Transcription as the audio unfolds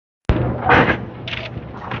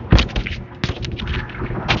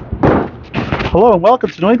Hello and welcome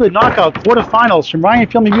to New England Knockout quarterfinals from Ryan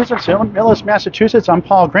Film Amusements in Millis, Massachusetts. I'm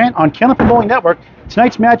Paul Grant on Candlepin Bowling Network.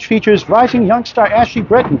 Tonight's match features rising young star Ashlee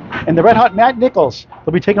Britton and the red-hot Nichols.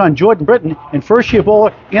 They'll be taking on Jordan Britton and first-year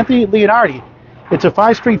bowler Anthony Leonardi. It's a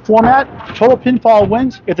 5-string format. Total pinfall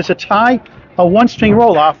wins. If there's a tie, a 1-string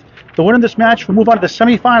roll-off. The winner of this match will move on to the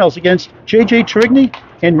semifinals against J.J. Turigny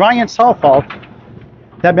and Ryan Southall.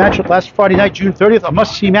 That match last Friday night, June 30th, a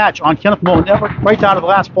must-see match on Candlepin Bowling Network, right down to the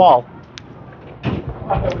last ball.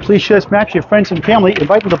 Please share this match with your friends and family.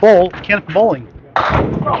 Invite them to bowl Candlepin Bowling.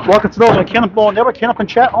 Welcome to those on Candlepin Bowling Network, Candlepin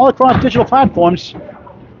Chat, all across digital platforms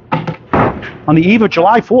on the eve of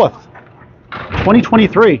July 4th,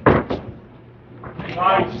 2023.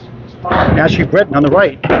 Ashlee Britton on the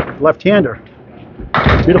right, left-hander.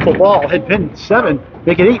 Beautiful ball, head pin, 7,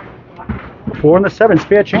 make it 8. 4 in the 7,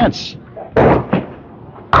 spare chance.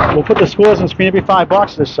 We'll put the scores on the screen every 5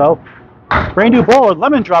 boxes or so. Brand new bowler,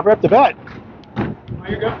 lemon dropper up the bat.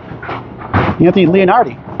 Anthony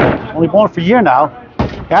Leonardi, only bowling for a year now.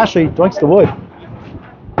 Ashlee doinks the wood.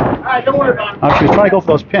 Don't worry about it. She was trying to go for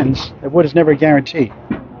those pins. The wood is never a guarantee.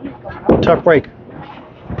 Tough break.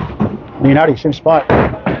 Leonardi, same spot.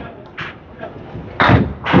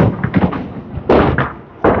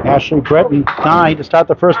 Ashlee Britton, 9 to start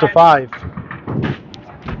the first of 5.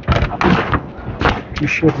 You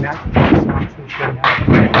should not.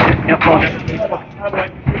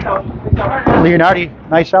 Leonardi,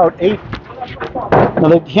 nice out, 8. Now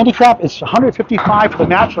the handicap is 155 for the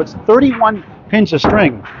match, so it's 31 pins a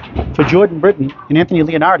string for Jordan Britton and Anthony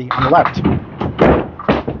Leonardi on the left.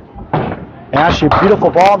 Ashlee, beautiful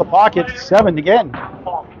ball in the pocket, 7 again.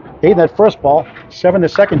 8 in that first ball, 7 the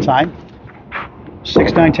second time.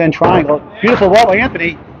 6, 9, 10 triangle. Beautiful ball by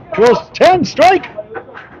Anthony. Drills 10, strike!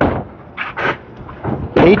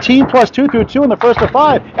 18 plus 2 through 2 in the first of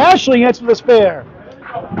 5. Ashlee answers the spare.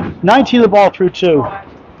 19 of the ball through 2.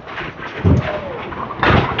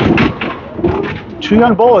 2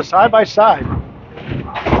 young bowlers side by side.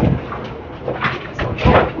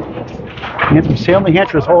 Anthony sailed New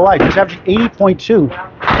Hampshire his whole life. He's averaging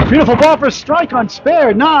 80.2. Beautiful ball for a strike on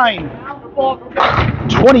spare. 9.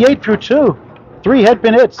 28 through 2. 3 head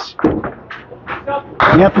pin hits.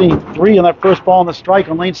 Anthony 3 on that first ball on the strike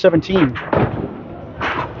on lane 17.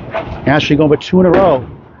 Ashlee going with 2 in a row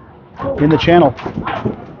in the channel.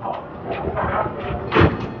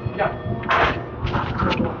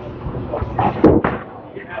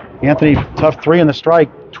 Anthony, tough 3 on the strike,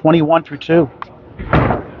 21 through 2.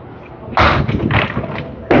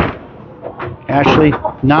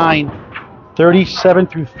 Ashlee, 9, 37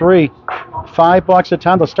 through 3. 5 blocks at a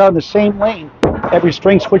time. They'll start in the same lane. Every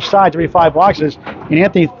string switch sides every 5 boxes. And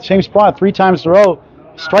Anthony, same spot, 3 times in a row.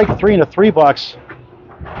 Strike 3 in a 3 box.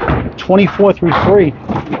 24 through 3.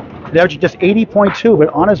 Averaging just 80.2, but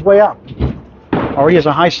on his way up. Already has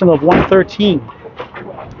a high single of 113.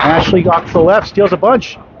 Ashlee off to the left, steals a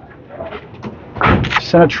bunch.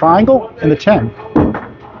 Center triangle in the 10.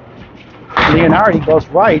 Leonardi goes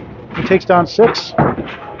right. He takes down 6.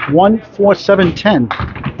 1, 4, 7, 10.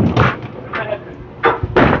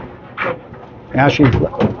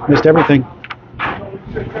 Ashlee missed everything.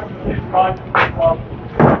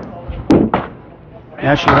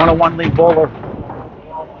 Ashlee, 101 lead bowler.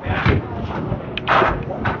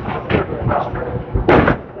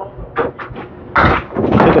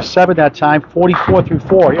 Take a 7 that time, 44 through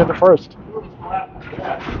 4. Here's the first.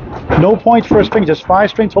 No points for a string, just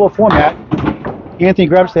 5-string total format. Anthony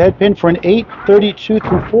grabs the head pin for an 8, 32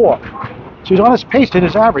 through 4. So he's on his pace to hit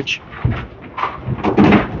his average.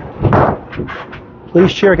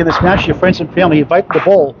 Please share again this match with your friends and family. Invite them to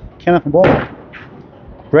bowl Candlepin Bowling.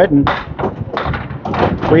 Breton,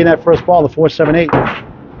 3 in that first ball, the 4, 7, 8.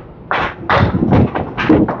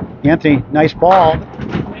 Anthony, nice ball.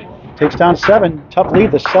 Takes down 7. Tough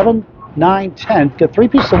lead, the 7, 9, 10. Get 3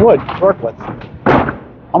 pieces of wood to work with.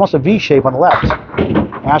 Almost a V shape on the left.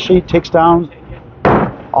 Ashlee takes down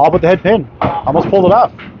all but the head pin. Almost pulled it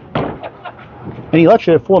off. And he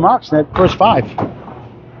lectured at 4 marks in that first 5.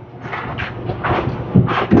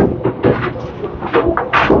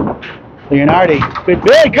 Leonardi, big,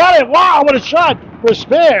 got it! Wow, what a shot for a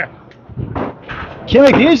spare. Can't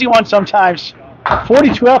make the easy one sometimes.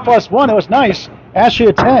 42 half plus 1, it was nice. Ashlee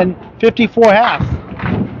at 10, 54 half.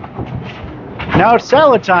 Now it's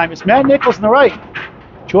salad time. It's Matt Nichols on the right.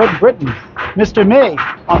 Jordan Britton, Mr. May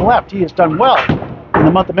on the left. He has done well in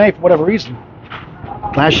the month of May for whatever reason.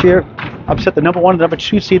 Last year, upset the number 1 and the number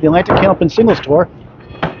 2 seed, the Atlantic Candlepin Singles Tour,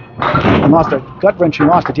 and lost a gut-wrenching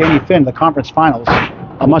loss to Danny Finn in the conference finals.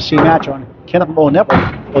 A must-see match on Candlepin Bowling Network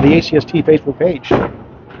or the ACST Facebook page.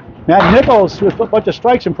 Matt Nichols, who has put a bunch of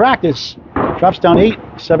strikes in practice, drops down 8,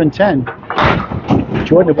 7, 10.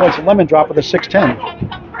 Jordan avoids a lemon drop with a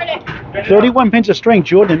 6-10. 31 pins of string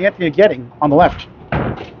Jordan and Anthony are getting on the left.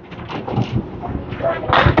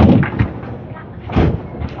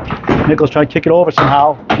 Nichols trying to kick it over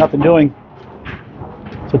somehow. Nothing doing.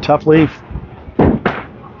 It's a tough leaf.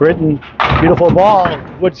 Britton, beautiful ball.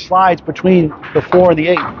 Wood slides between the 4 and the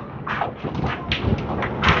 8.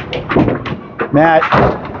 Matt,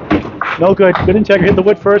 no good. Good integrity. Hit the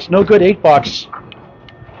wood first. No good. 8 bucks.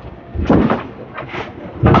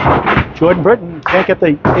 Jordan Britton can't get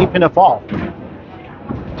the 8 pin to fall.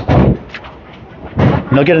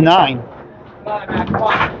 And he'll get a 9.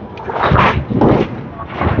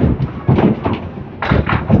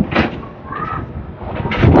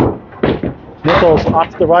 Nichols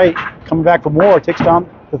off to the right, coming back for more, takes down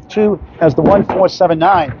the 2 as the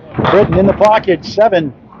 1-4-7-9. Britton in the pocket,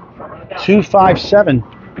 7-2-5-7.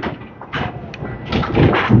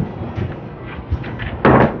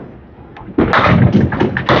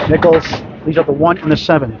 Nichols leads up the 1 and the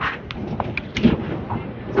 7.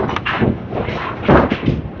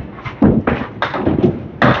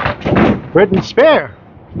 Britton spare.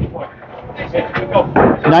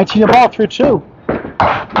 19 the ball through 2.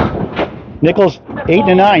 Nichols 8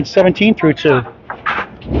 and 9, 17 through 2.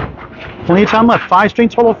 Plenty of time left. 5-string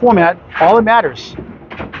total format. All that matters.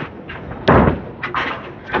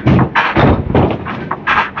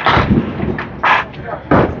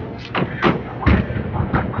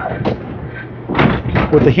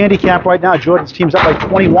 With the handicap right now, Jordan's team's up by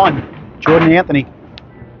 21. Jordan and Anthony.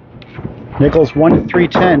 Nichols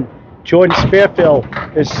 1-3-10. Jordan Sparefield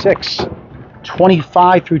is 6.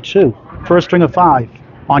 25 through 2. First string of 5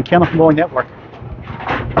 on Candlepin Bowling Network.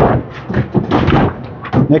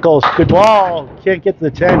 Nichols, good ball. Can't get to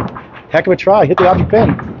the 10. Heck of a try. Hit the object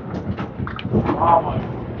pin.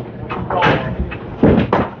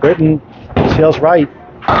 Britton sails right.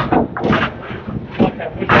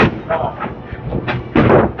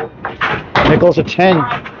 Nichols a 10.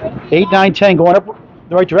 8, 9, 10 going up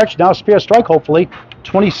the right direction. Now spare strike, hopefully.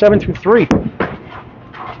 27 through 3.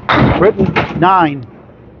 Britton 9.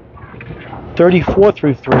 34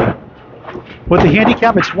 through 3. With the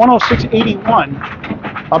handicap, it's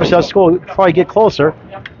 106.81. Obviously, our score will probably get closer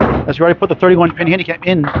as we already put the 31 pin handicap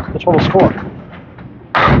in the total score.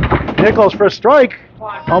 Nichols for a strike.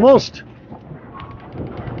 Almost.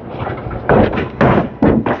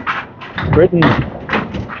 Britton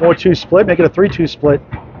 4-2 split, make it a 3-2 split.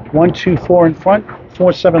 1-2-4 in front,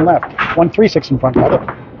 4-7 left. 1-3-6 in front, rather.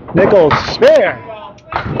 Nichols, spare.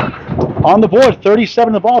 On the board,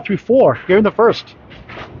 37 the ball through 4 here in the first.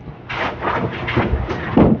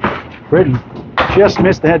 Britton just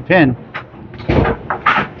missed the head pin.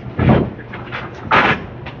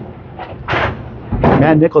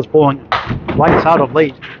 Man, Nichols bowling lights out of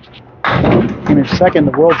late. Came in second,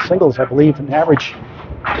 the world singles, I believe, in average.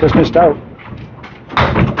 Just missed out.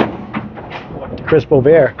 Chris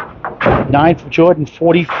Bovair, 9 for Jordan,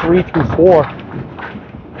 43 through 4.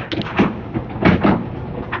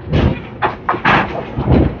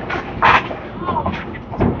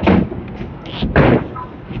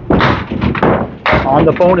 On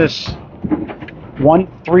the bonus, 1,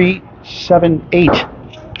 3, 7, 8,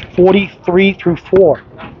 43 through 4.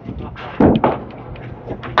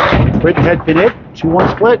 Britton had been it, 2-1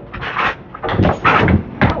 split.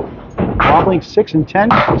 Wobbling 6 and 10,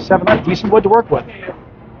 7 left, decent wood to work with.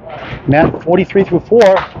 Matt 43 through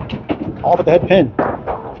 4, all but the head pin.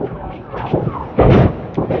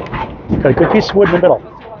 Got a good piece of wood in the middle.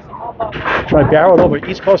 Trying to barrel it over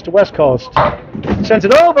east coast to west coast. Sends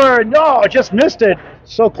it over. No, just missed it.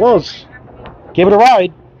 So close. Give it a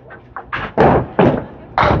ride.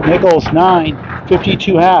 Nichols 9,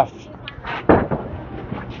 52 half.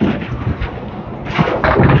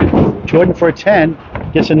 Jordan for a 10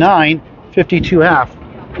 gets a 9, 52 half.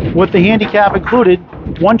 With the handicap included,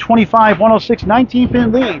 125, 106, 19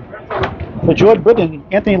 pin lead for Jordan Britton,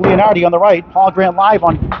 Anthony Leonardi on the right, Paul Grant live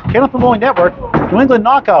on Candlepin Bowling Network, New England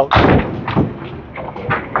Knockout.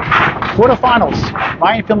 Quarterfinals,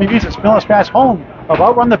 Ryan Film Amusements, Millis Pass home of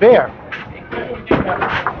Outrun the Bear.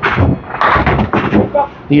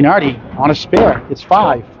 Leonardi on a spare, it's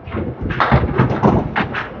 5.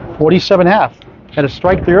 47 half. Had a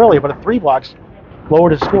strike 3 earlier, but a 3 blocks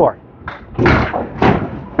lowered his score.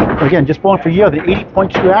 But again, just bowling for a year, the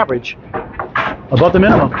 80.2 average, above the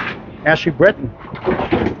minimum. Ashlee Breton,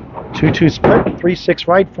 2-2 split, 3-6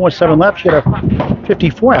 right, 4-7 left. She had a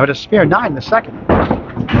 54, had a spare 9 in the second.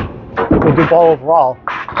 A good ball overall.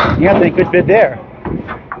 Anthony, good bid there.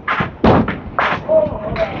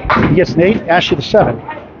 He gets an 8, Ashlee the 7.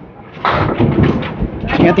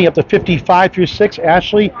 Anthony up to 55 through 6,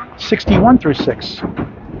 Ashlee 61 through 6.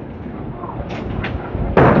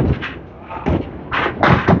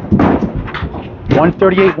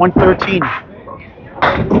 138, 113.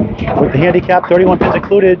 With the handicap, 31 pins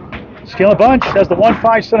included. Stealing a bunch, has the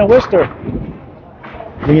 1-5 center Worcester.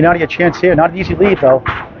 Leonardi a chance here, not an easy lead though.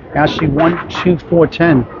 Ashlee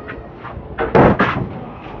 1-2-4-10.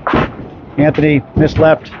 Anthony missed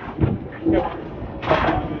left.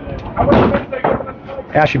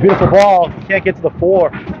 Ashlee, beautiful ball. Can't get to the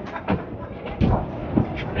 4.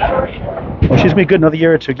 Well, she's gonna be good another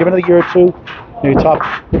year or two. Give it another year or two. Maybe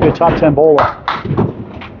maybe a top 10 bowler.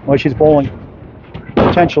 Well, she's bowling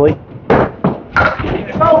potentially.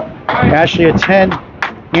 Ashlee at 10,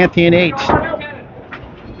 Anthony at 8.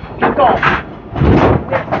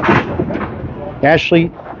 Ashlee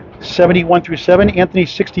 71 through 7, Anthony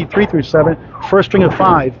 63 through 7. First string of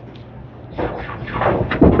 5.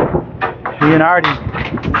 Leonardi,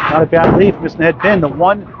 not a bad lead, missing the head pin. The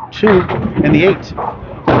 1, 2, and the 8.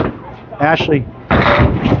 Ashlee,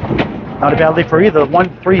 not a bad lead for either. 1,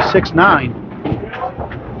 3, 6, 9.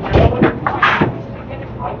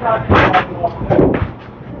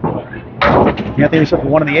 Anthony up the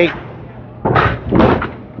 1 and the 8.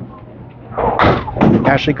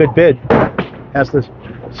 Ashlee, good bid. Has the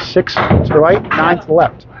 6 to the right, 9 to the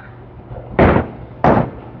left.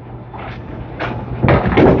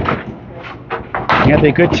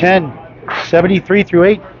 Anthony, good 10. 73 through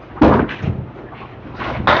 8.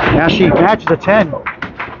 Ashlee matches a 10.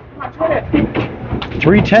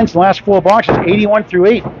 3 10s in the last 4 boxes, 81 through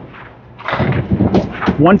 8.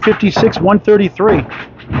 156, 133.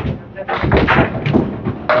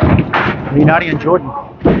 Leonardi and Jordan.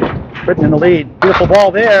 Britton in the lead. Beautiful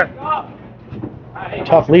ball there.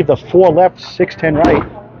 Tough leave. The 4 left, 6, 10 right.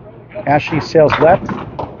 Ashlee sails left.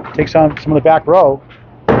 Takes on some of the back row.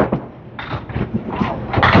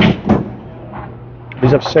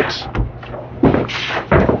 He's up 6.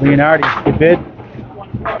 Leonardi, good bid.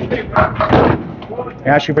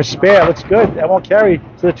 Ashlee for spare. Looks good. That won't carry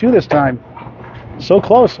to the 2 this time. So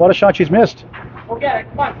close. A lot of shots she's missed. Go get it.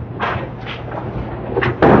 Come on.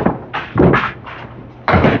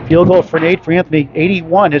 Field goal for an 8 for Anthony.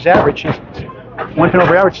 81 his average. He's 1 pin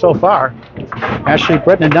over average so far. Ashlee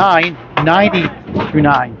Britton a 9. 90 through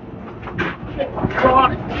 9.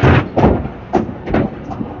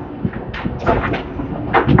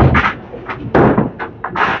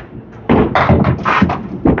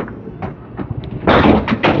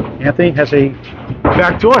 Anthony has a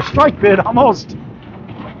backdoor strike bid almost.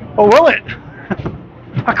 Oh, will it?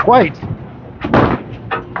 Not quite.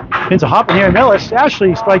 Pins a hop in here in Millis.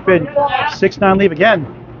 Ashlee strike bid 6-9 leave again.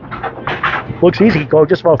 Looks easy. Go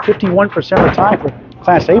just about 51% of the time for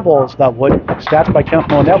Class A bowls that would. Stats by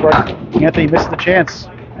Candlepin Network. Anthony misses the chance.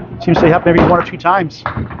 Seems to happen maybe 1 or 2 times.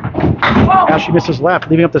 Ashlee misses left,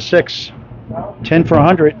 leaving up to 6. 10 for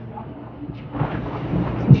 100.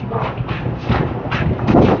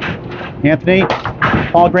 Anthony,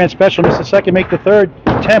 Paul Grant special, missed the second, make the third.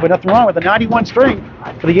 10, but nothing wrong with the 91 string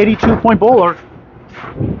for the 82-point bowler.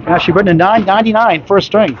 Ashlee Britton a 9.99 first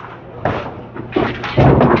string.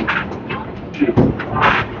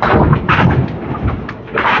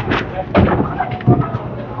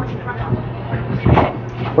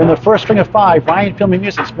 We're in the first string of 5. Ryan filming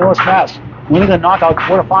Music, Millis, Mass. Winning the knockout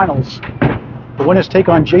quarterfinals. The winners take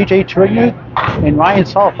on J.J. Trigny and Ryan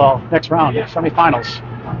Salthal next round, semifinals.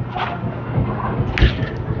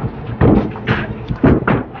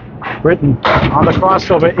 Britton on the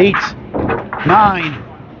crossover, 8, 9,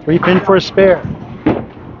 3 pin for a spare.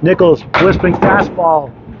 Nichols, blistering fastball,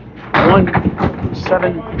 1,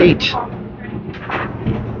 7, 8.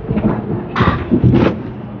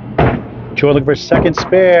 Joe looking for a second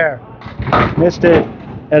spare. Missed it.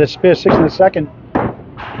 At a spare 6 in the second.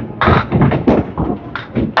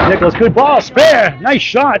 Nichols, good ball, spare. Nice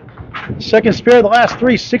shot. Second spare of the last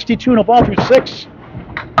 3, 62 and a ball through 6.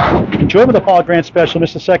 Enjoy with the Paul Grant special.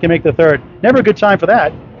 Missed the second, make the third. Never a good time for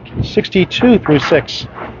that. 62 through 6.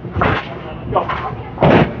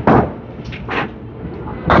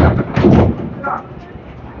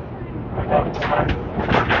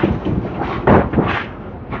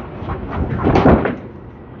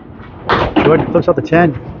 Jordan flips out the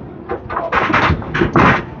 10.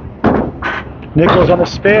 Nichols on the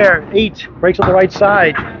spare, 8, breaks on the right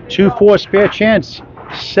side, 2-4 spare chance,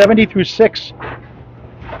 70 through 6.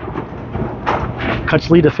 Cuts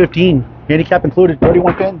lead to 15, handicap included,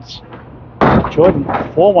 31 pins. Jordan,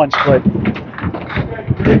 4-1 split.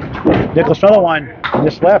 Nichols another one,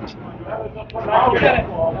 just left.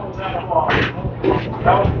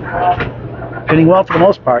 Hitting well for the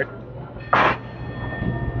most part.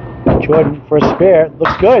 Jordan for a spare,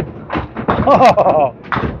 looks good. Oh,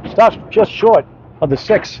 stops just short of the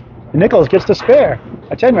 6. And Nichols gets the spare,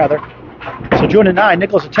 a 10 rather. So Jordan a 9,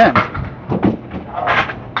 Nichols a 10.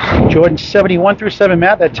 Jordan 71 through 7,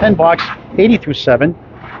 Matt. That 10 box, 80 through 7.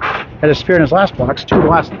 Had a spare in his last box, 2 of the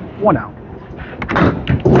last 4 now.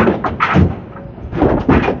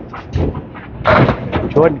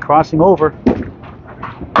 Jordan crossing over.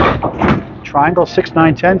 Triangle, 6,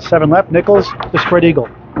 9, 10, 7 left. Nichols, the spread eagle.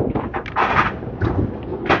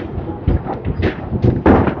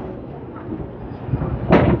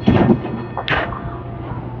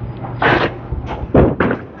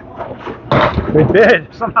 Good bid.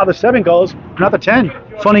 Somehow the 7 goes, not the 10.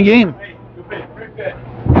 Funny game.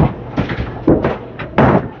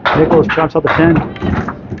 Nichols chops out the 10.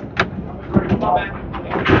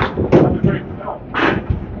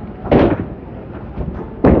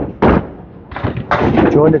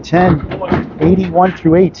 Jordan to 10. 81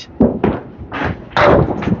 through 8.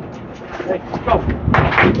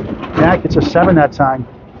 Matt gets a 7 that time.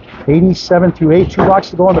 87 through 8. 2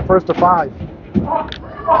 boxes to go on the first of 5.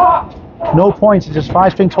 No points. It's just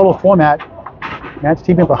 5 string total format. Matt's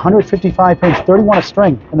teaming up 155 pins, 31 a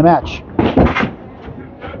string in the match.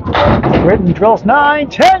 Britton drills 9,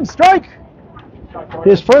 10, strike!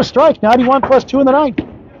 His first strike, 91 plus 2 in the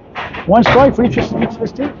 9th. 1 strike for each of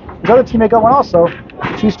his team. His other teammate got 1 also.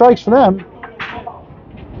 2 strikes for them.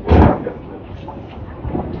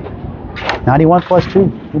 91 plus 2,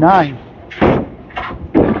 9.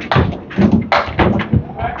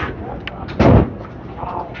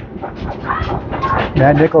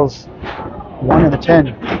 Matt Nichols, 1 in the 10.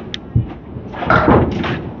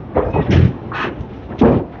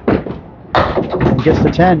 And gets the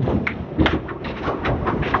 10.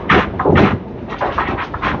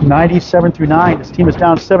 97 through 9. His team is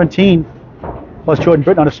down 17. Plus Jordan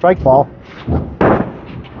Britton on a strike ball.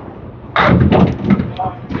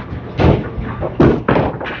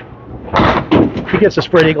 He gets a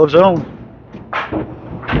spread eagle of his own.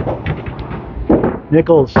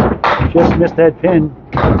 Nichols just missed that pin.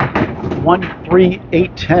 1, 3,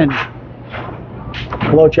 8, 10.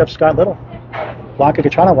 Hello, Jeff Scott Little. Blanca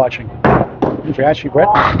Cachana watching. For Ashlee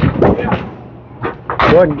Breton.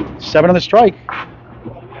 Jordan, 7 on the strike.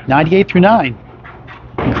 98 through 9.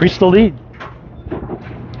 Increase the lead.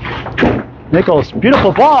 Nichols,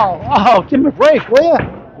 beautiful ball. Oh, give him a break, will ya?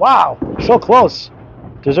 Wow, so close.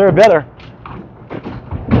 Deserve better.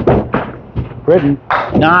 Britton,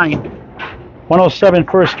 9. 107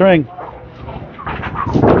 first string.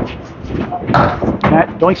 Matt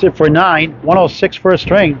doinks it for 9. 106 first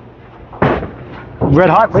string. Red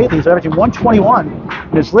hot lately. He's averaging 121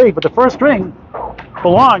 in his league, but the first string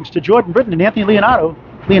belongs to Jordan Britton and Anthony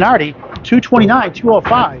Leonardi, 229,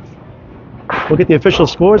 205. We'll get the official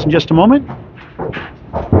scores in just a moment.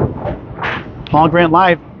 Paul Grant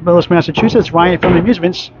live, Millis, Massachusetts. Ryan from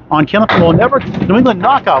Amusements on Candlepin Network. New England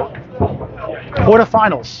Knockout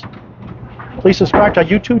quarterfinals. Please subscribe to our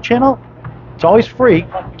YouTube channel. It's always free.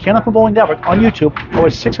 Candlepin Bowling Network on YouTube. Over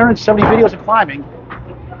 670 videos of climbing.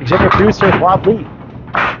 Executive producer Bob Lee.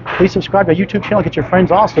 Please subscribe to our YouTube channel. Get your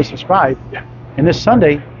friends also subscribe. And this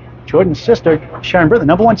Sunday, Jordan's sister, Sharon Britton,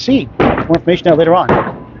 the #1 seed. More information out later on.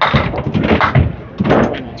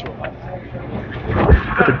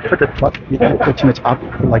 Put the teammates up,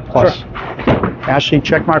 like plus. Sure. Ashlee,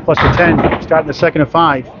 check mark plus the 10. Starting the second of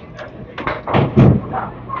 5.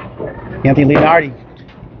 Anthony Leonardi.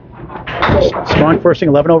 Strong first thing,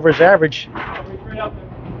 11 over his average.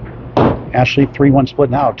 Ashlee, 3-1 split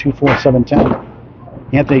now, 2, 4, 7, 10.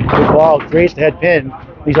 Anthony, good ball, grazed the head pin.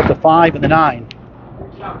 He's up to 5 in the 9.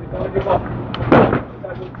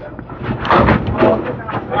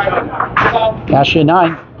 Ashlee,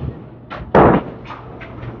 9.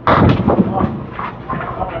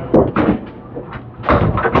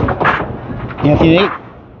 Anthony, 8.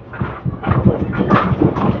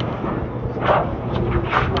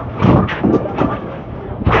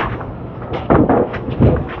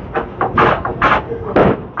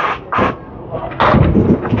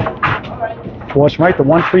 Force right, the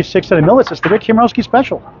 1, 3, 6, 7 Millis. It's the Rick Kimrowski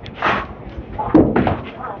special.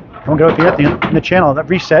 Don't go up here in the channel. That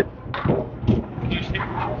reset.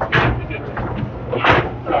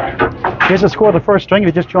 Here's the score of the first string if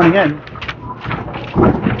you're just joining in.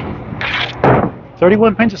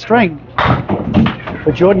 31 pins a string.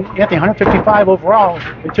 For Jordan Anthony, 155 overall.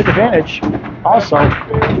 They took advantage. Also,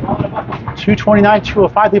 229,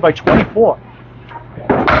 205, lead by 24.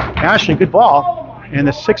 Ashlee, good ball. And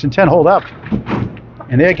the 6 and 10 hold up.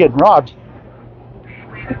 And they're getting robbed.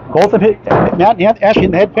 Both of them hit Matt and Ashlee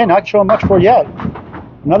in the head pin. Not showing much for yet.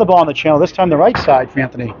 Another ball on the channel, this time the right side for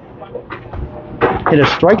Anthony. Hit a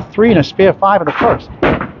strike 3 and a spare 5 in the first.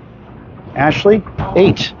 Ashlee,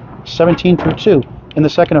 8. 17 through 2 in the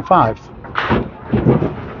second of 5.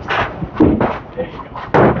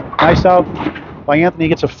 Nice out by Anthony. He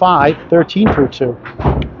gets a 5, 13 through 2.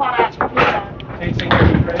 Come on,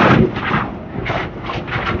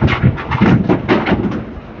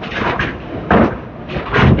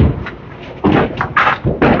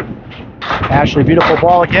 Ashlee, beautiful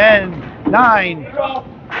ball again. 9.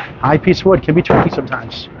 High piece of wood can be tricky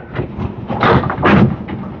sometimes.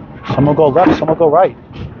 Some will go left, some will go right.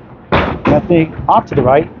 Anthony off to the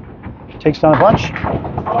right. Takes down a bunch.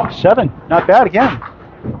 7. Not bad again.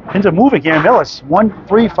 Pins are moving here. Millis. 1,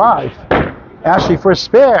 3, 5. Ashlee for a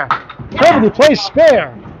spare. Perfectly placed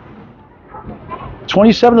spare.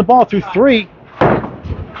 27 the ball through 3.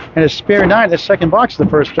 And a spare 9 in the second box of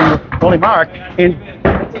the first string. Only mark. And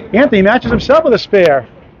Anthony matches himself with a spare.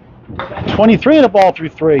 23 in the ball through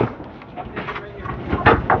 3.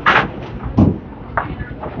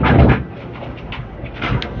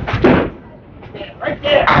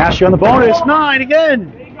 Ashlee on the bonus. 9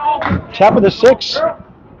 again. Top of the 6.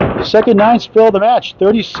 Second 9 fill of the match.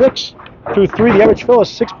 36 through 3. The average fill is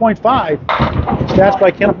 6.5. Stats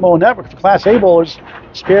by Candlepin Network for Class A bowlers.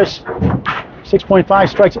 Spares 6.5,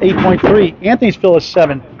 strikes 8.3. Anthony's fill is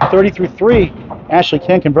 7. 30 through 3. Ashlee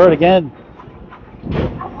can't convert again.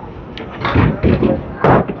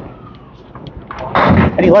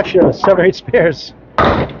 Any luck here? 7 or 8 spares.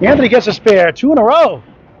 Anthony gets a spare. 2 in a row.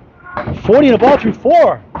 40 in the ball through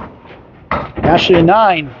 4. Ashlee a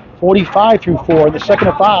 9. 45 through 4. The second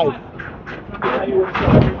of 5.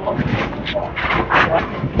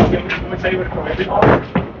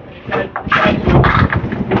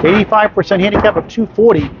 85% handicap of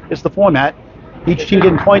 240 is the format. Each team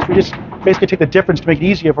getting points. We just basically take the difference to make it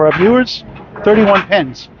easier for our viewers. 31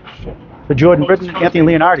 pins for Jordan Britton and Anthony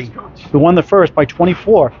Leonardi, who won the first by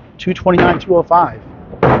 24, 229, 205.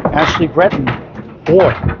 Ashlee Breton,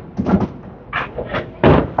 4.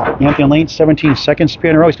 Anthony Lane, 17, second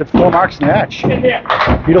spare in a row. He's got 4 marks in the match.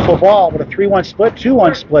 Beautiful ball with a 3-1 split,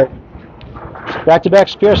 2-1 split. Back-to-back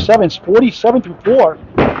spare 7s, 47 through 4.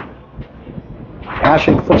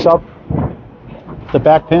 Ashlee flips out the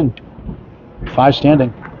back pin. 5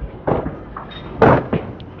 standing.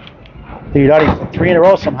 Leonardi, 3 in a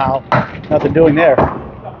row somehow. Nothing doing there.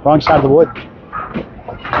 Wrong side of the wood.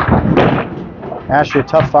 Ashlee, a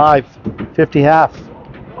tough 5, 50 half.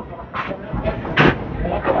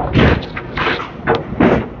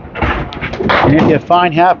 And Anthony, a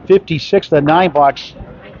fine half, 56 to the 9 box.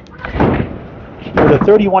 With the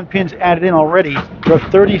 31 pins added in already, we're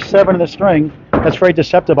 37 in the string. That's very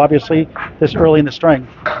deceptive, obviously, this early in the string.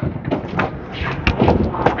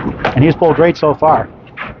 And he's bowled great so far.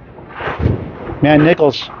 Man,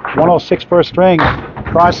 Nichols, 106 first string,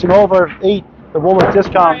 crossing over 8. The Woolworth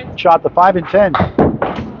discount shot the 5 and 10.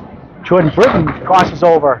 Jordan Britton crosses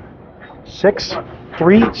over 6,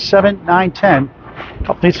 3, 7, 9, 10.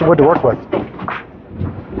 Couple needs some wood to work with.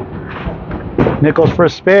 Nichols for a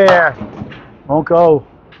spare. Won't go.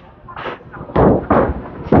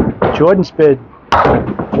 Jordan's bid.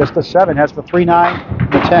 Just a 7. Has the 3, 9,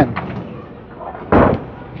 and the 10.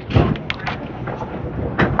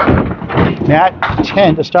 Matt,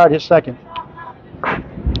 10 to start his second.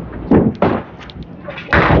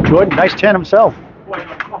 Jordan, nice 10 himself.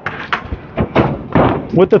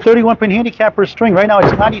 With the 31 pin handicap per string, right now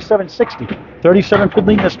it's 97.60. 37 pin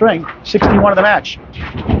lead in the string, 61 of the match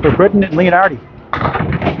for Britton and Leonardi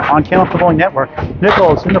on Candlepin Network.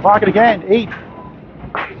 Nichols in the pocket again, 8.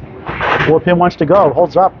 4 pin wants to go,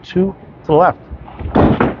 holds up, 2 to the left.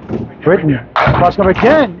 Britton cross number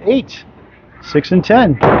again, 8, 6 and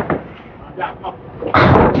 10.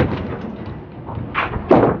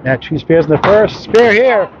 Now 2 spares in the first, spare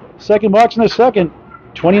here, second box in the second,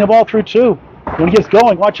 20 in the ball through 2. When he gets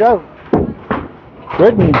going, watch out.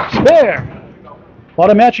 Britton, spare. A lot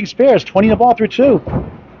of matching spares, 20 in the ball through 2.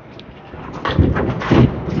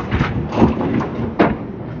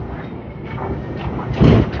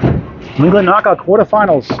 New England knockout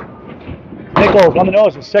quarterfinals. Nichols on the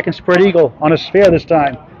nose, a second spread eagle on a spare this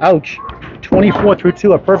time. Ouch. 24 through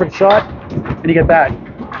 2, a perfect shot, and you get back.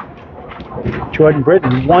 Jordan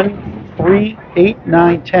Britton, 1, 3, 8,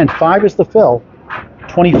 9, 10. 5 is the fill.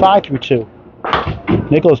 25 through 2.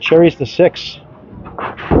 Nichols cherries the 6.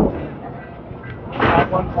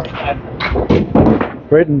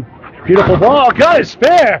 Britton, beautiful ball, got it,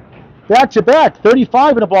 spare. Back to back,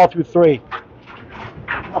 35 in the ball through 3.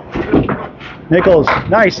 Nichols,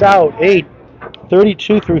 nice out, 8.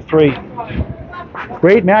 32 through 3.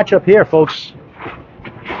 Great matchup here, folks.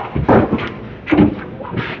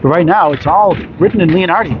 But right now, it's all Britton and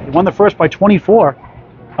Leonardi. They won the first by 24.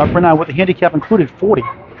 Up for now with the handicap included, 40.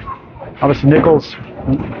 Obviously, Nichols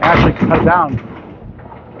and Ashlee cut it down.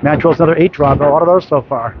 Matt Drill's another 8 draw, but a lot of those so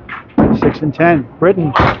far. 6 and 10.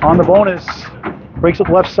 Britton on the bonus. Breaks up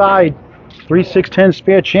left side. 3, 6, 10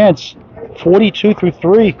 spare chance. 42 through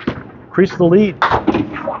 3. Increases the lead.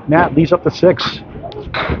 Matt leads up to 6.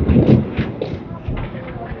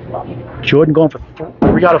 Jordan going for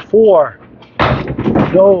 3 out of 4.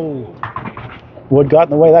 No. Wood got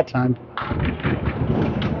in the way that time.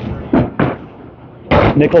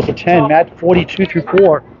 Nichols to 10. Matt 42 through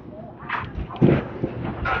 4.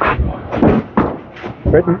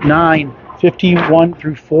 Britton 9. 51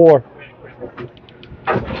 through 4.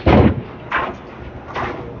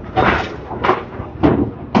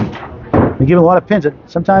 They give a lot of pins. It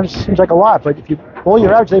sometimes seems like a lot, but if you bowl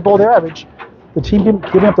your average, they bowl their average. The team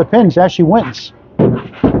giving up the pins actually wins.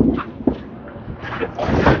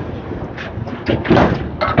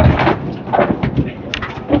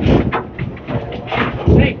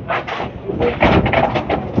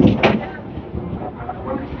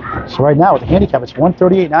 So right now with the handicap, it's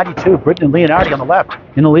 138.92. Britton and Leonardi on the left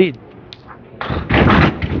in the lead.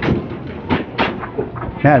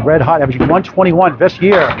 Man, red hot, averaging 121. Best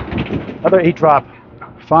year. Another 8 drop.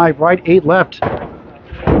 5 right, 8 left.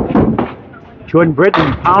 Jordan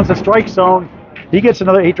Britton pounds the strike zone. He gets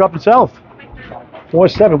another 8 drop himself.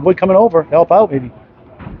 4-7. Wood coming over. Help out, maybe.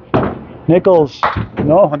 Nichols,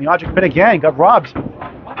 no, on the object pin again. Got robbed.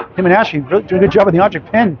 Him and Ashlee really doing a good job on the object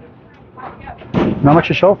pin. Not much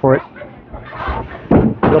to show for it.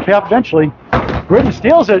 It'll pay off eventually. Britton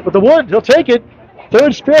steals it with the wood. He'll take it.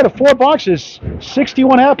 Third spare to 4 boxes.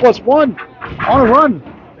 61.5 plus 1 on a run.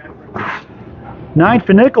 9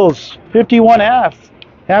 for Nichols. 51.5.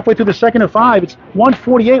 Halfway through the second of 5. It's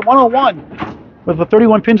 148, 101 with the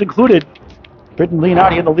 31 pins included. Britton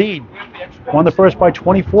Leonardi in the lead. Won the first by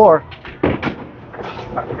 24.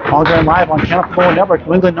 All going live on Candlepin Network.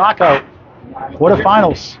 New England Knockout.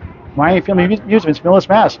 Quarterfinals. Miami Film Amusements, Millis,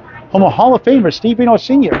 Mass. Home of Hall of Famer Steve Reno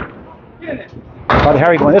Sr. Father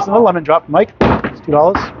Harry going, there's another lemon drop, Mike. It's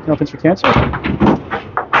 $2. No pins for cancer.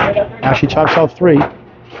 Ashlee chops out 3.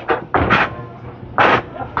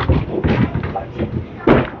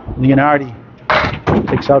 Leonardi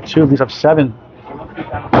takes out 2, leaves up 7.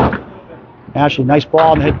 Ashlee, nice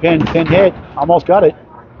ball on the head pin. Pin hit. Almost got it.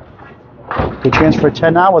 Good chance for a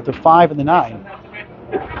 10 now with the 5 and the 9.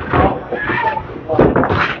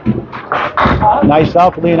 Nice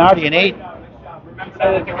out for Leonardi, an 8.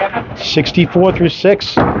 64 through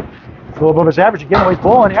 6. A little above his average again. Away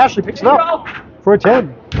ball, and Ashlee picks it up for a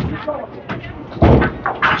 10.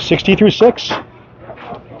 60 through 6.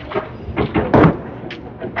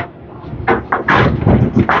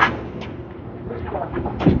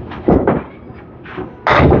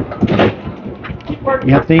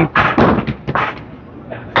 Anthony,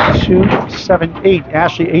 2, 7, 8.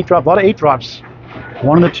 Ashlee, 8 drop. A lot of 8 drops.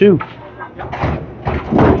 1 and the 2.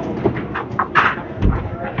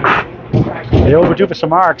 They overdue for some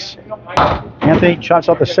marks. Anthony chops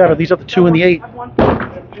out the 7. These are the 2 and the 8.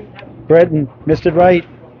 Breton missed it right.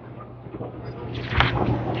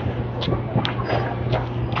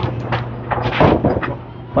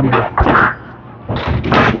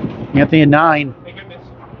 Anthony a 9.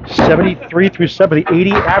 73 through 70.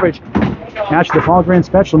 80 average. Ashlee, the fall grand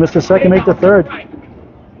special. Missed the second, make the third.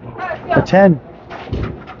 A 10.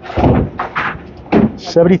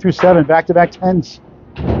 70 through 7. Back-to-back 10s.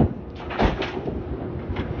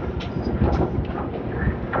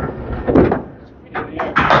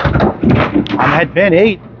 On the head pin,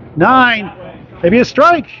 8, 9, maybe a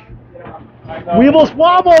strike. Weebles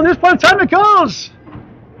wobble, and this by the time it goes.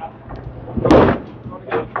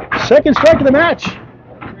 Second strike of the match.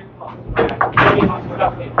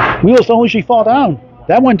 Wheels don't usually fall down.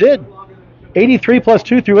 That one did. 83 plus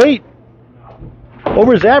 2 through 8.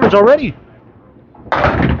 Over his average already.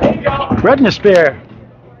 Breton a spare.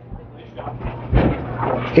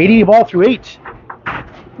 80 ball through 8.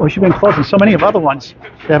 Well, should have been close in so many of other ones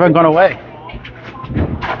that haven't gone away.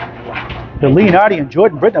 The Leonardi and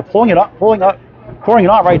Jordan Britton are pouring it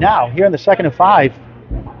on right now here in the second of 5.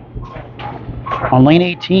 On lane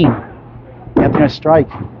 18. Anthony strike.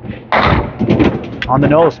 On the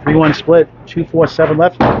nose, 3-1 split. 2, 4, 7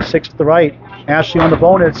 left, 6 to the right. Ashlee on the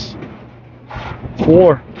bonus.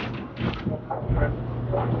 4.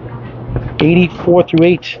 84 through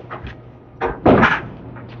 8.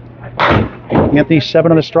 Anthony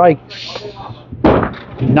 7 on the strikes.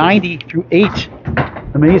 90 through 8.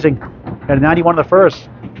 Amazing. Had a 91 on the first.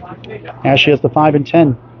 Ashlee has the 5 and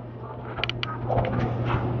 10.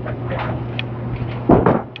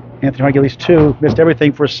 Anthony Regular's 2. Missed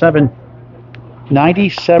everything for a 7.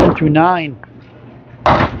 97 through 9.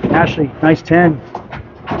 Ashlee, nice 10.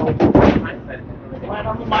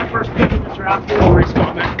 My first pick in this round. No worries,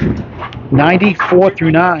 comment. 94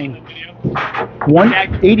 through 9.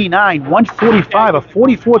 189, 145, a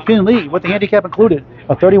 44-pin lead with the handicap included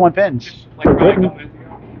of 31 pins for Britton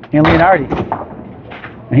and Leonardi.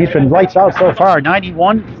 And he's been lights out so far.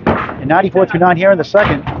 91 and 94 through 9 here in the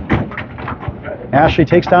second. Ashlee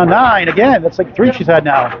takes down 9 again. That's like 3 she's had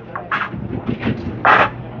now.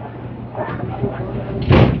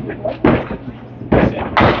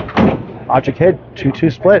 Object hit,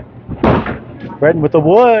 2-2 split. Breton with the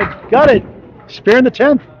wood. Got it. Spear in the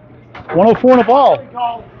 10th. 104 in the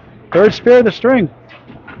ball. Third spear of the string.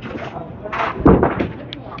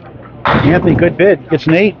 Anthony, good bid. Gets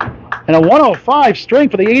an 8. And a 105 string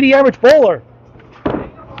for the 80 average bowler.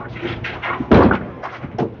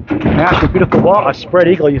 Ashlee, beautiful ball. A spread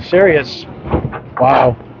eagle. Are you serious?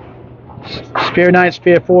 Wow. Spear 9,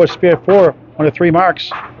 spear 4, spear 4. 1 of 3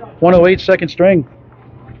 marks. 108 second string.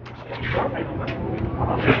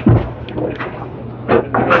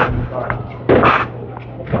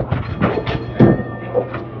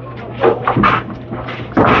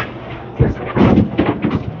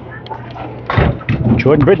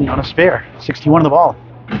 Jordan Britton on a spare, 61 on the ball.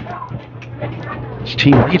 His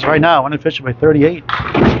team leads right now, unofficial by 38.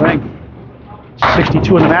 String,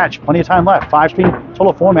 62 in the match. Plenty of time left. 5-string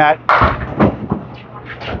total format.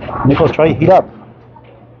 Nichols try to heat up.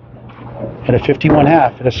 Hit a 51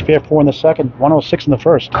 half. Hit a spare 4 in the second. 106 in the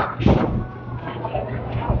first.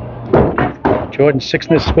 Jordan 6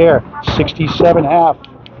 in the spare. 67 half.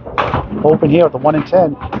 Open here with the 1 and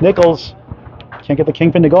 10. Nichols can't get the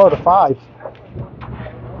kingpin to go to the 5.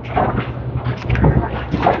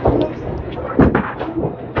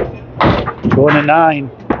 Jordan at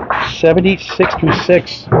 9, 76 through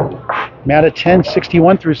 6. Matt at 10,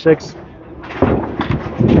 61 through 6.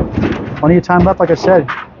 Plenty of time left, like I said.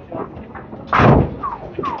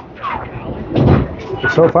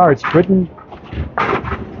 But so far, it's Britton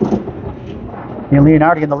and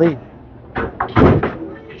Leonardi in the lead.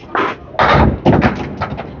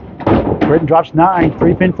 Britton drops 9,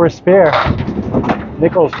 3-pin for a spare.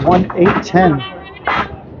 Nichols 1, 8, 10.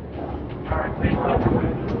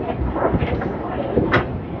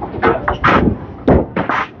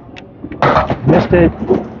 Missed it.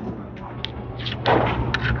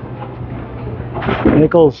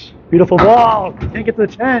 Nichols, beautiful ball. Can't get to the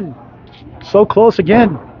 10. So close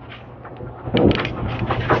again.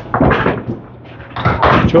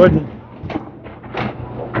 Jordan.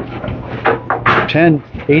 10,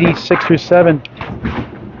 86 through 7.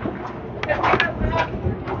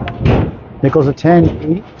 Nichols at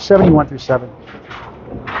 10, 71 through 7.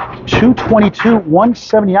 222,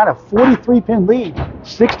 179, a 43-pin lead.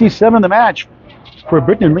 67 in the match for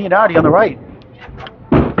Britton and Leonardi on the right.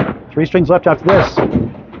 3 strings left after this.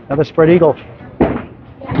 Another spread eagle.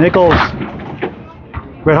 Nichols,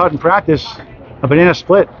 red hot in practice. A banana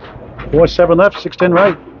split. 4-7 left, 6-10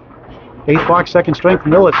 right. 8th box, second string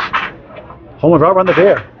from Millis. Home of outrun the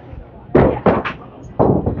bear.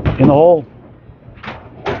 In the hole.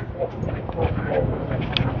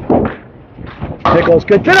 Nichols,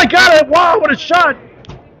 good. Then I got it! Wow, what a shot!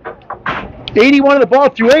 81 of the ball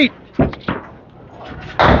through 8.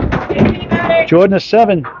 Jordan a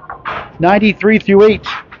 7. 93 through 8.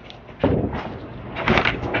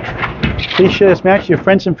 Please share this match with your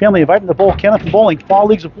friends and family. Invite them to bowl Candlepin Bowling Fall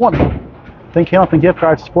Leagues of Foreman. Think Candlepin gift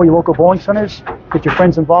cards to support your local bowling centers. Get your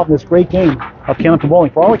friends involved in this great game of Candlepin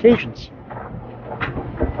Bowling for all occasions.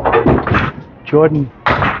 Jordan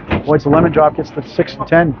avoids the lemon drop, gets the 6 and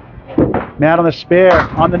 10. Matt on the spare,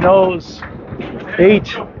 on the nose.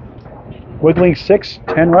 8. Wiggling 6,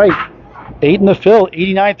 10 right. 8 in the fill,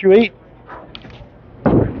 89 through 8.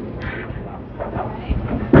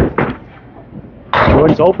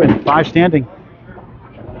 Jordan's open, 5 standing.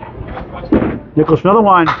 Nichols, another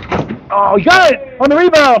one. Oh, he got it on the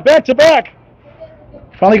rebound, back to back.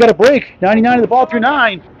 Finally got a break. 99 of the ball through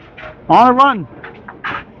 9. On a run.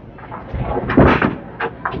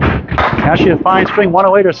 Ashlee a fine string,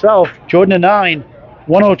 108 herself. Jordan a 9,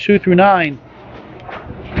 102 through 9.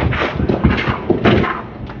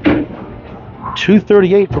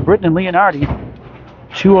 238 for Britton and Leonardi.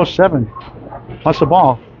 207 plus a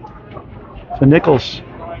ball for Nichols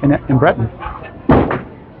and Breton.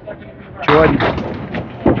 Jordan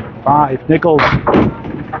 5. Nichols,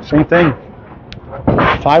 same thing.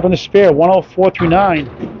 5 on the spare, 104 through 9.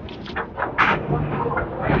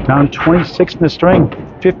 Down 26 in the string,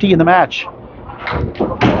 50 in the match.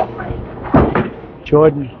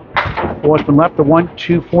 Jordan, horseman left to 1,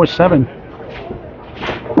 2, 4, 7.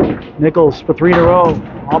 Nichols for 3 in a row,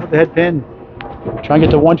 all but the head pin. Trying to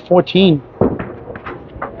get to 114.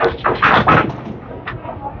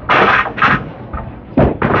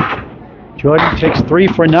 Jordan takes 3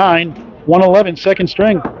 for 9, 111 second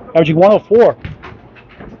string, averaging 104.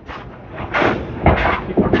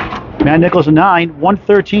 Matt Nichols a 9,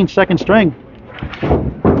 113 second string.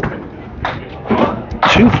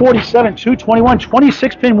 247, 221,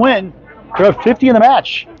 26-pin win. They're up 50 in the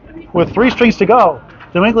match with 3 strings to go.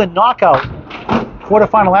 New England knockout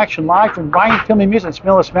quarterfinal action live from Ryan Film Amusements,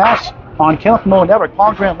 Millis, Mass. On Candlepin Network,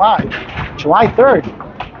 Paul Grant Live, July 3rd.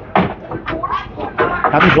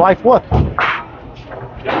 Happy July 4th.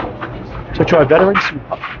 To our veterans.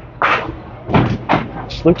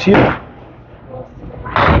 Salute to you.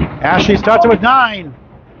 Ashlee starts it with 9.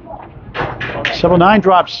 Several 9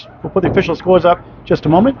 drops. We'll put the official scores up just a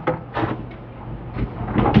moment.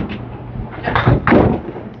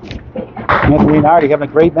 Leonardi having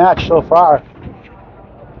a great match so far.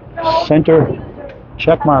 Center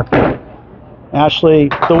check mark. Ashlee,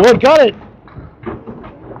 the wood got it.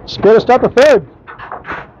 Split to start the third.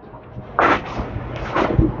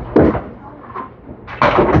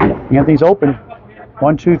 Anthony's open.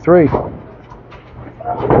 1, 2, 3.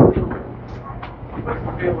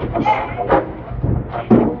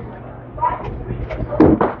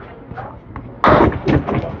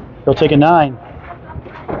 He'll take a 9.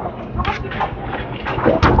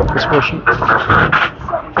 This will shoot.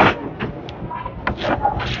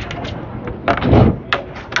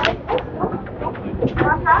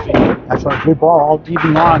 Excellent. Good ball, all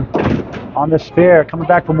deeping on the spare. Coming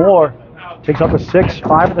back for more. Takes up a 6,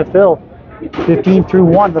 5 in the fill. 15 through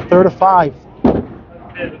 1, the third of 5.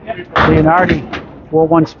 Leonardi,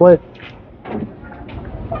 4-1 split.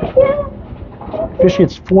 Officially,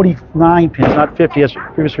 it's 49 pins, not 50 as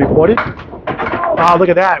previously reported. Oh, look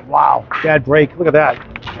at that. Wow. Bad break. Look at that.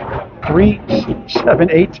 3, 7,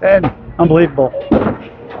 8, 10. Unbelievable.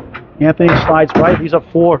 Anthony slides right. He's up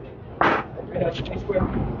 4.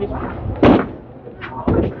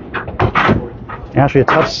 Ashlee, a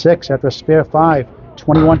tough 6 after a spare 5.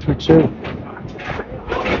 21 through 2.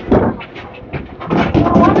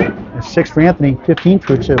 A 6 for Anthony. 15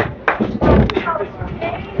 through 2.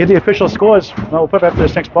 Here the official scores. Well, we'll put it after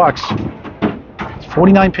this next box.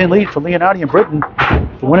 49 pin lead for Leonardi and Britton.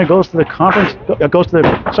 The winner goes to the conference, goes to the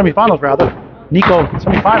semifinals rather. NEKO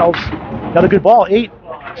semifinals. Another good ball. 8,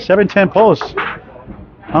 7, 10 posts.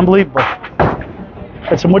 Unbelievable.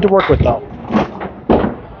 Got some wood to work with though.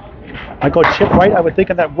 I go chip right, I would think,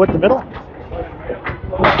 on that wood in the middle.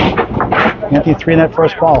 Anthony 3 in that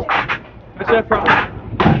first ball.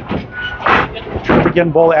 Trip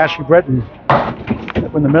again ball to Ashlee Breton.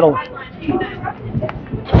 In the middle.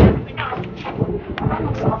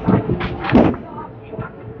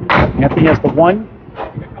 Anthony has the 1,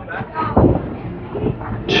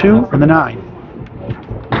 2, and the 9.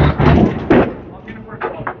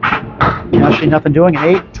 Ashlee nothing doing. An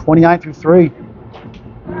 8, 29 through 3.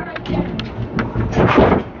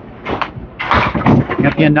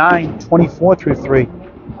 Anthony a 9, 24 through 3.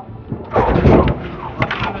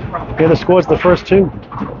 Here are the scores of the first 2.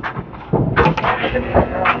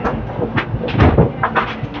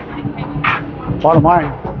 Bottom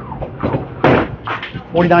line,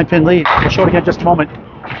 49 pin lead. We'll show it again in just a moment.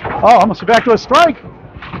 Oh, almost back to a strike.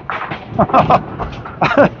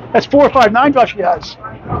 That's 4 or 5 9 drops she has.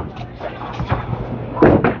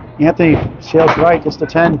 Anthony sails right, just a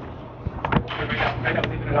 10.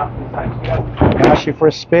 Ashlee for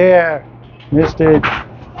a spare. Missed it.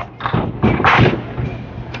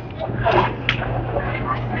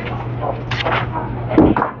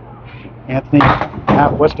 Anthony,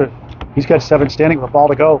 half Worcester. He's got 7 standing with a ball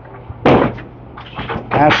to go.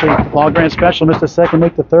 Ashlee, ball grand special, missed the second,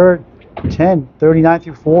 make the third. 10, 39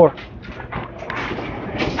 through 4.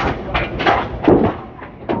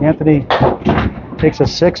 Anthony takes a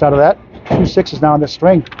 6 out of that. 2 6s now on this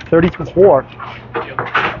string. 30 through 4.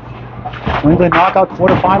 New England knockout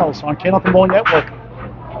quarterfinals on Candlepin Network.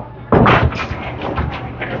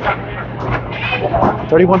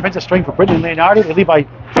 31 pins of string for Britton and Leonardi. They lead by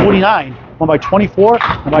 49. One by 24,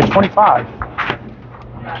 and by 25.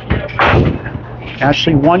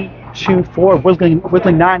 Ashlee 1, 2, 4,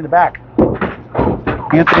 whistling 9 in the back.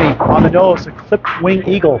 Anthony on the nose, a clipped wing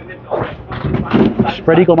eagle.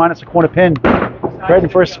 Spread eagle minus a corner pin. Breton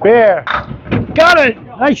for a spare. Got it!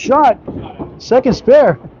 Nice shot. Second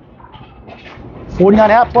spare.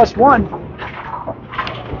 49.5 plus 1.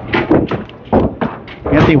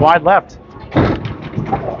 Anthony wide left.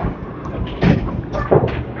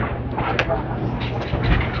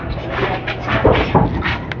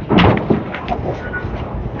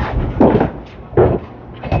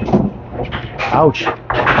 Ouch.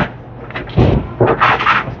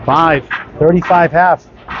 5, 35 half.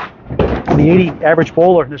 And the 80 average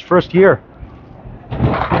bowler in his first year.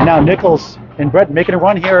 And now Nichols and Breton making a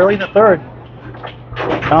run here early in the third.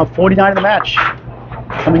 Now 49 in the match.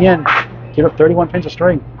 Coming in, give up 31 pins of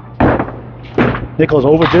string. Nichols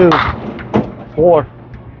overdue. 4.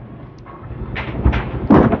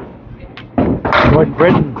 Jordan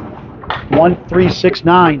Britton,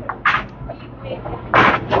 1-3-6-9.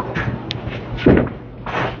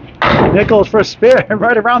 Nichols for a spare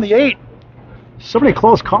right around the 8. So many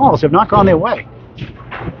close calls have not gone their way.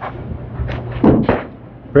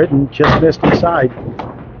 Britton just missed inside.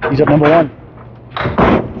 He's up number 1.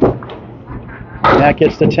 And that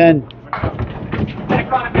gets the 10.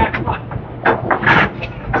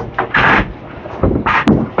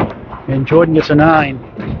 And Jordan gets a 9.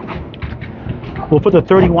 We'll put the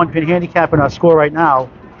 31 pin handicap in our score right now.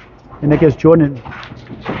 And that gives Jordan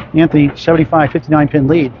and Anthony 75-59 pin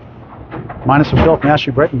lead. Minus a fill from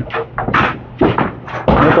Ashlee Britton.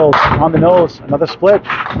 Nichols on the nose, another split.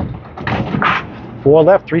 4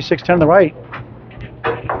 left, 3-6-10 on the right.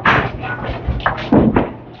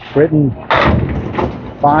 Britton,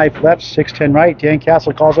 5 left, 6-10 right. Dan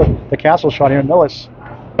Castle calls it the Castle shot here in Millis.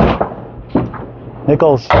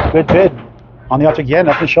 Nichols, good bid. On the outs again,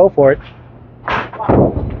 nothing to show for it.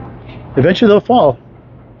 Eventually they'll fall.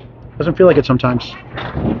 Doesn't feel like it sometimes.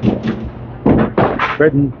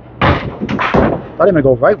 Britton, thought he might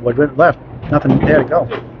go right, went left. Nothing there to go.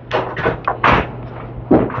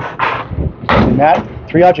 And Matt,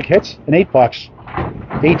 3 object hits, an 8 box.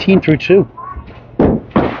 18 through 2.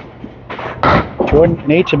 Jordan,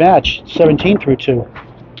 an 8 to match, 17 through 2.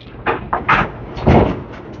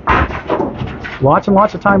 Lots and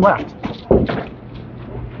lots of time left.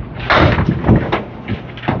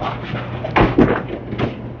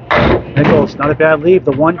 Nichols, not a bad lead.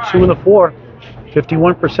 The 1, 2, and the 4.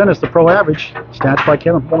 51% is the pro average. Stats by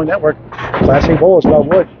Candlepin Bowling Network. Class A bowlers about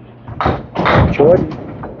wood. Jordan,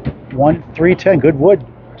 1, 3, 10. Good wood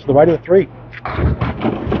to the right of the 3.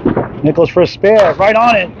 Nichols for a spare, right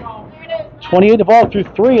on it. 28 the ball through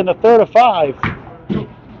 3 in the third of 5.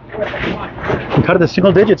 We cut it to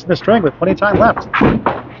single digits in the string with plenty of time left.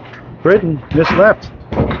 Britton missed left.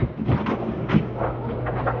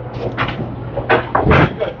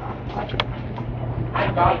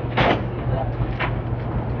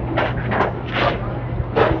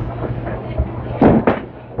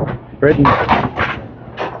 Britton,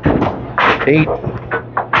 8,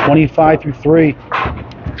 25 through 3.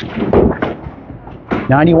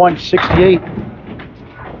 91-68.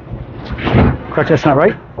 Correct, that's not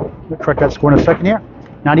right. We'll correct that score in a second here.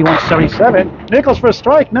 91-77. Nichols for a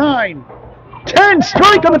strike, 9. 10,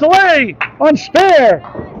 strike on the delay on spare.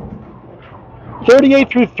 38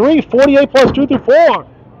 through 3, 48 plus 2 through 4.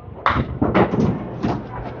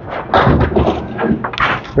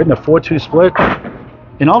 Britton a 4-2 split.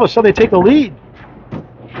 And all of a sudden they take the lead.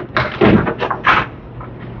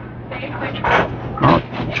 Oh,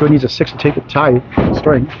 sure needs a 6 to take the tie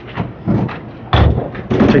string.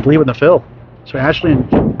 Take the lead with the fill. So Ashlee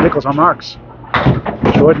and Nichols on marks.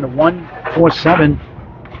 Jordan a 1-4-7.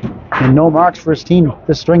 And no marks for his team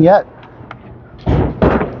this string yet.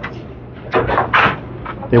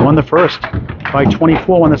 They won the first by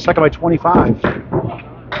 24, won the second by 25.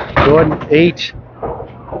 Jordan 8.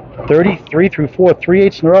 33 through 4, 3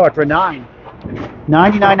 8s in a row after a 9.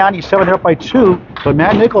 99-97, they're up by 2. But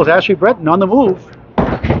Matt Nichols, Ashlee Britton on the move.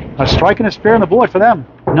 A strike and a spare on the board for them.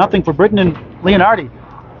 Nothing for Britton and Leonardi.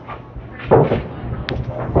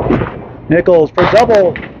 Nichols for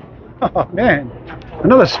double. Oh, man.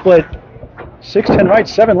 Another split. 6-10 right,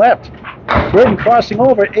 7 left. Britton crossing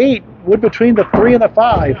over, 8. Wood between the 3 and the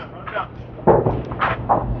 5.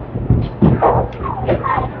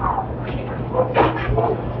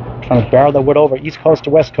 Trying to barrel the wood over East Coast to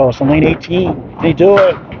West Coast on lane 18. Can he do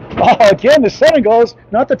it? Oh, again, the 7 goes,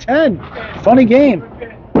 not the 10. Funny game.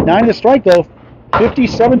 9 to strike, though.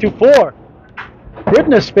 57 to 4.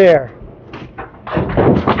 Britton a spare.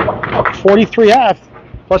 43 half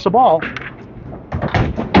plus a ball.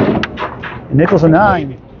 And Nichols a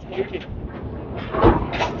 9.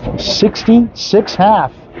 66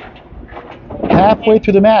 half. Halfway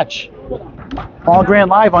through the match. All Grand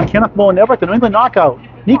Live on Candlepin Bowling Network, the New England Knockout.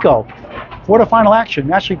 NEKO. Quarterfinal action.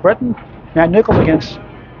 Ashlee Britton, Matt Nichols against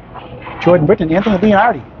Jordan Britton, Anthony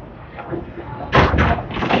Leonardi.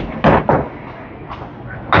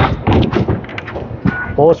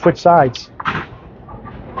 Bowlers switch sides.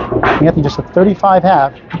 Anthony just a 35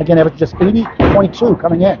 half. Again, average just 80.2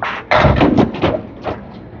 coming in.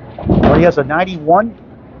 Well, he has a 91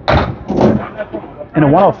 and a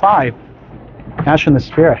 105. Ash in the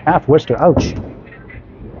spare, half Worcester, ouch.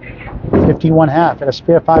 51 half, and a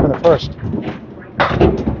spare 5 in the first.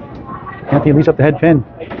 Anthony leads up the head pin.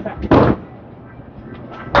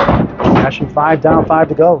 Ashlee 5 down, 5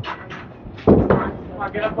 to go. Come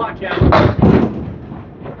on, get up on, Ken.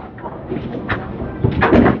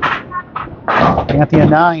 Anthony at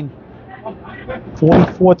 9.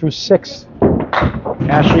 44 through 6.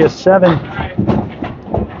 Ashlee at 7.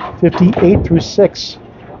 58 through 6.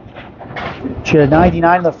 She had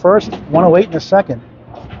 99 in the first, 108 in the second.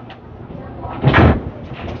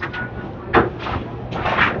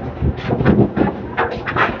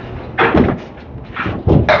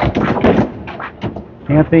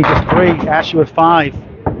 Anthony just 3, Ashlee with 5.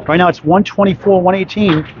 Right now it's 124,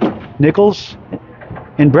 118. Nichols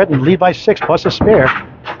and Britton lead by 6 plus a spare.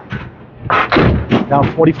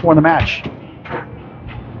 Down 44 in the match.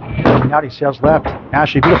 Leonardi sails left.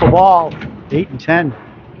 Ashlee, beautiful ball. 8 and 10.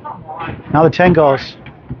 Now the 10 goes.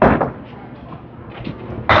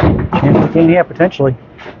 Chance to gain here potentially.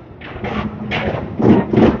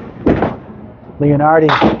 Leonardi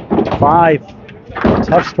 5.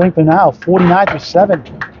 Tough string for now. 49 through 7.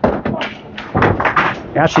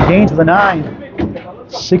 Ashlee gains with a 9.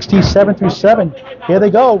 67 through 7. Here they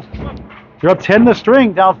go. They're up 10 in the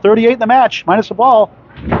string. Down 38 in the match. Minus a ball.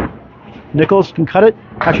 Nichols can cut it.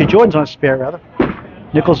 Actually, Jordan's on a spare, rather.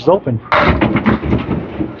 Nichols is open.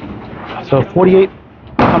 So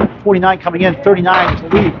 49 coming in. 39 is the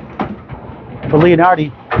lead for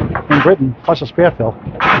Leonardi and Britton, plus a spare fill.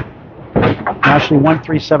 Ashlee 1,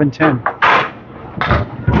 3, 7, 10.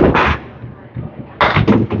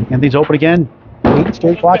 And these open again. 8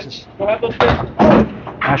 straight boxes.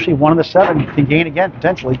 Ashlee 1 of the 7 can gain again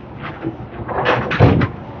potentially.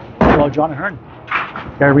 Hello, John and Hearn.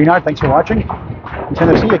 Gary Renard, thanks for watching. In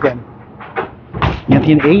Tennessee again.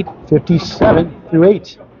 Anthony an 8, 57 through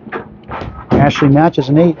 8. Ashlee matches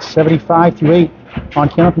an 8, 75 through 8 on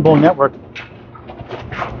Candlepin Bowling Network.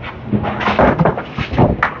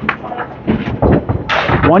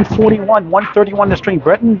 $141, $131 the string.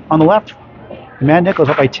 Breton on the left. Matt Nichols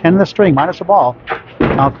up by 10 in the string, minus a ball.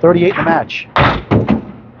 Now 38 in the match.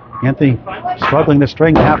 Anthony struggling the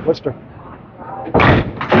string, half blister.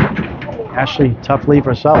 Ashlee, tough lead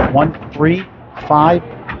for herself. 1, 3, 5,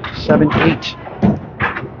 7, 8.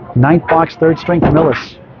 Ninth box, third string for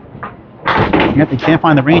Millis. Anthony can't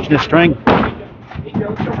find the range in his string.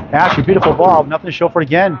 Ashlee, beautiful ball. Nothing to show for it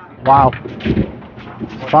again. Wow.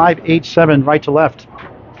 5, 8, 7, right to left.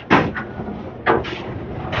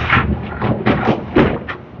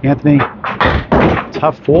 Anthony,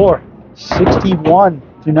 tough 4. 61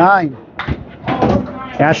 through 9.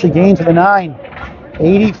 Ashlee gains with a 9.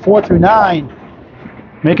 84 through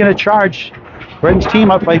 9. Making a charge. Britton's team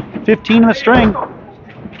up by 15 in the string.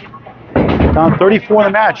 Down 34 in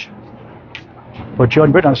the match. But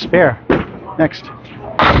Jordan Britton on a spare. Next.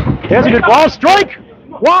 There's a good ball. Strike!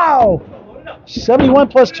 Wow! 71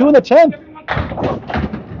 plus 2 in the 10th.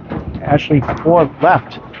 Ashlee 4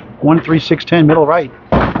 left. 1, 3, 6, 10, middle right.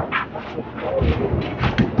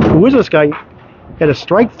 Who is this guy? Had a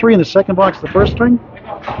strike 3 in the second box, the first string.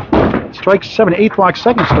 Strike 7, 8th box,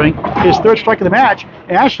 second string. His third strike of the match.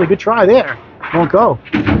 Ashlee, good try there. Won't go.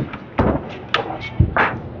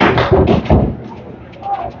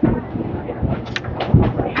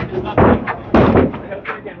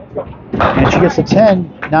 And she gets a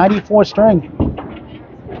 10, 94 string.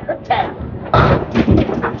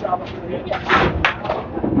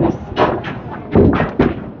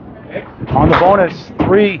 On the bonus,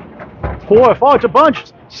 3, 4, oh, it's a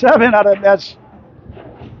bunch. 7 out of that's.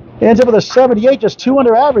 Ends up with a 78, just 2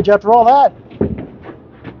 under average after all that.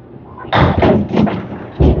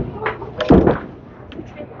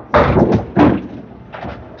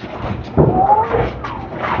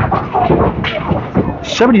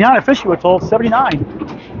 $79 officially, we're told.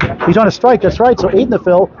 79. He's on a strike, that's right. So 8 in the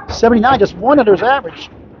fill. 79, just 1 under his average.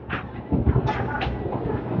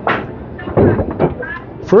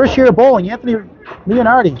 First year of bowling, Anthony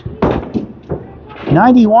Leonardi.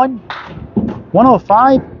 91,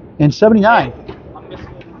 105, and 79.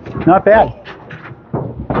 Not bad.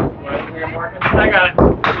 I got it.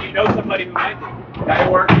 You know somebody who might be. Guy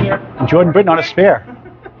who works here. Jordan Britton on a spare.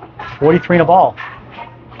 43 in a ball.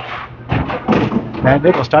 Matt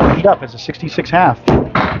Nichols starting to heat up. It's a 66 half.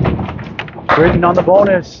 Britton on the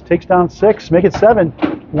bonus. Takes down 6. Make it 7.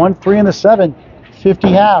 1, 3 in the 7.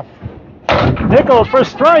 50 half. Nichols for a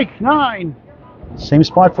strike. 9. Same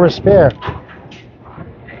spot for a spare.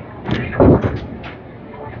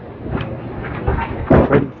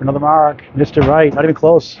 Britton for another mark. Missed it right. Not even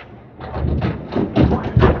close.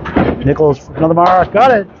 Nichols for another mark.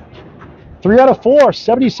 Got it. 3 out of 4.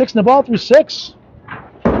 76 in the ball through 6.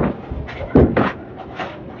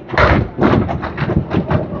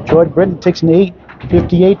 Jordan Britton takes an 8.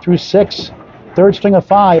 58 through 6. Third string of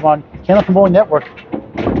 5 on Candlepin Bowling Network.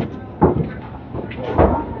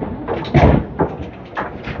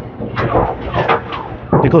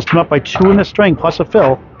 Nichols team up by 2 in the string, plus a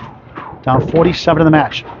fill. Down 47 in the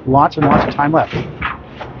match. Lots and lots of time left. A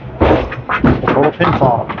total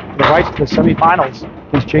pinfall. To the right to the semifinals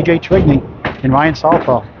against J.J. Trigney and Ryan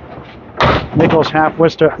Southall. Nichols half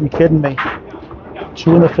Worcester. Are you kidding me?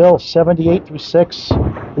 2 in the fill, 78 through 6.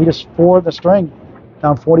 Lead is 4 in the string.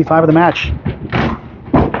 Down 45 of the match.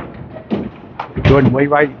 Jordan way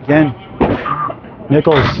right again.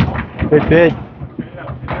 Nichols, bid.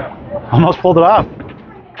 Almost pulled it off.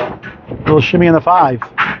 A little shimmy in the 5.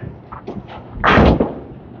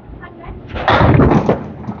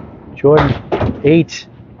 Jordan, 8.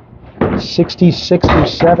 66 through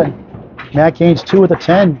 7. Matt Gaines, 2 with a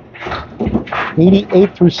 10.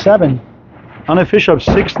 88 through 7. Unofficial,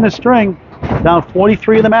 6 in the string. Down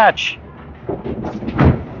 43 in the match.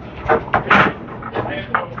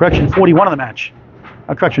 Correction, 41 in the match.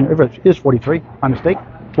 Correction, it is 43. My mistake.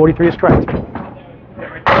 43 is correct.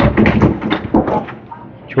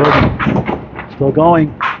 Jordan, still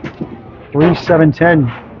going. 3-7-10.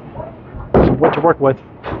 So what to work with.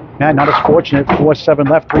 Matt, not as fortunate. 4-7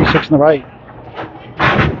 left, 3-6 in the right.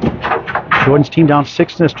 Jordan's team down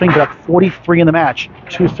 6 in the string, but up 43 in the match.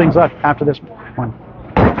 2 strings left after this one.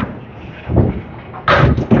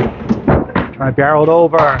 Trying to barrel it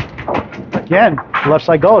over. Again, the left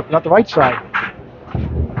side goes, not the right side.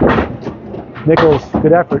 Nichols,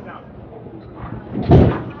 good effort.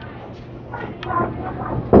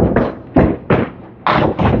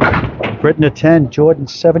 Britton a 10, Jordan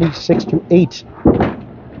 76 to 8.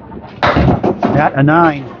 Matt a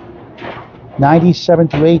 9, 97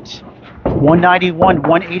 to 8. 191,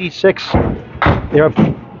 186. They're up,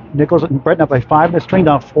 Nichols and Britton up by 5 in the string,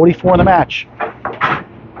 down 44 in the match.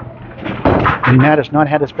 And Matt has not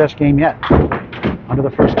had his best game yet. Under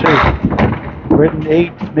the first 2. Britton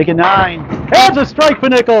 8, make it 9. There's a strike for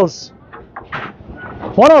Nichols.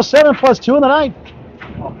 107 plus 2 in the 9th.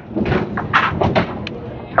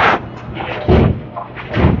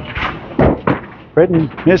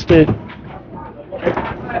 Britton missed it.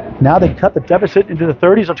 Now they cut the deficit into the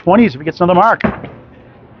 30s or 20s if he gets another mark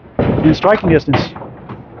in striking distance.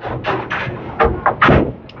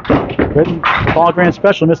 Britton, Paul Grant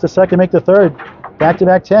special, missed the second, make the third.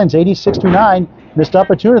 Back-to-back 10s, 86 through 9. Missed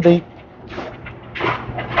opportunity.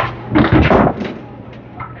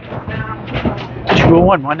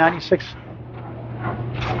 One, 196.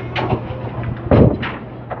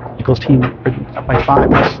 Nichols team up by 5.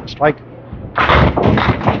 Missed strike.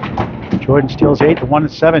 Jordan steals 8, the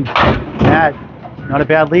 1-7. Matt, not a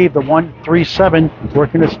bad lead. The 1-3-7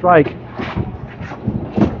 working to strike.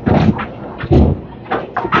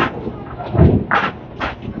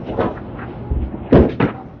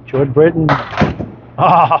 Jordan Britton.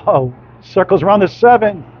 Oh, circles around the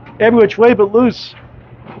 7. Every which way but loose.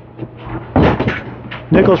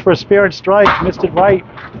 Nichols for a spare and strike. Missed it right.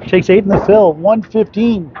 Takes 8 in the fill.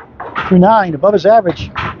 115 through 9. Above his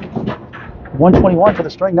average. 121 for the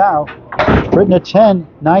string now. Britton at 10,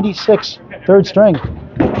 96, third string.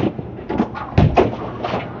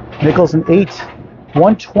 Nichols an 8,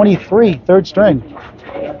 123, third string.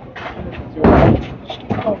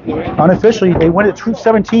 Unofficially, they win at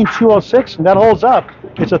 217, 206, and that holds up.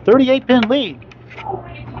 It's a 38-pin lead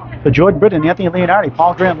for Jordan Britton and Anthony Leonardi.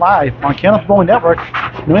 Paul Grant live on Candlepin Bowling Network.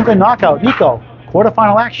 New England knockout, NEKO,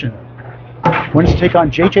 quarterfinal action. Winners to take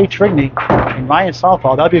on J.J. Trigney and Ryan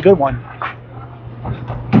Southall. That'll be a good one.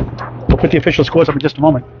 We'll put the official scores up in just a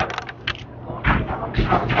moment.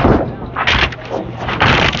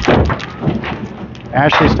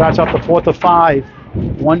 Ashlee starts off the 4th of 5,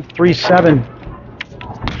 1-3-7.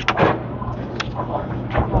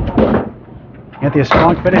 Anthony, a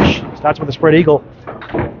strong finish. Starts with a spread eagle.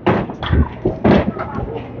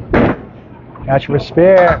 Catch for a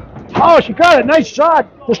spare. Oh, she got it. Nice shot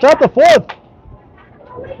to start the 4th.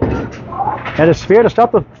 And a spare to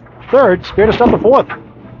stop the 3rd, spare to stop the 4th.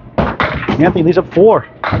 Anthony leads up 4.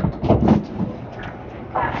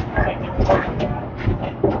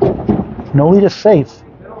 No lead is safe.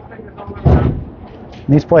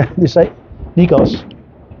 These say NEKOs.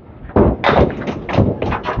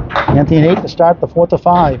 Anthony and 8 to start the 4th of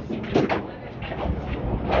 5.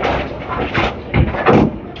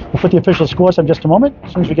 We'll put the official scores up in just a moment,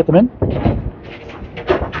 as soon as we get them in.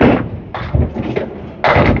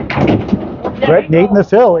 Brett and 8 in the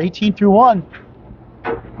fill, 18 through 1.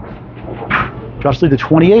 Drops lead to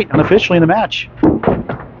 28 unofficially in the match.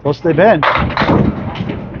 Close they've been.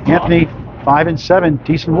 Anthony 5 and 7.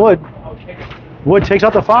 Decent Wood. Wood takes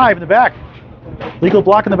out the 5 in the back. Legal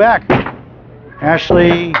block in the back.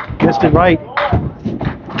 Ashlee missed it right.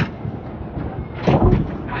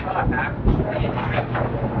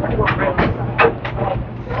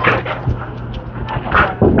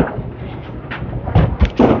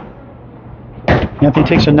 Anthony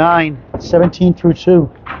takes a 9, 17 through 2.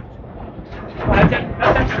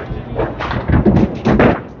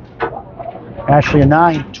 Ashlee a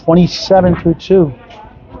 9, 27 through 2.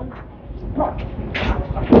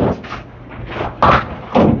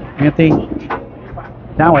 Anthony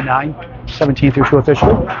now a 9, 17 through 2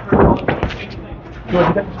 officially. You want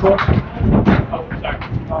to get the score?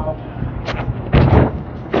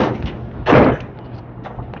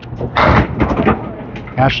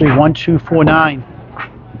 Ashlee 1, 2, 4, 9.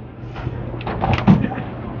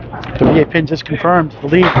 38 pins is confirmed. The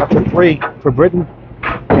lead up to 3 for Britton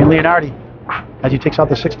and Leonardi as he takes out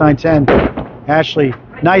the 6, 9, 10.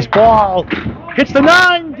 Ashlee, nice ball. Hits the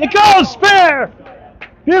 9. It goes. Spare.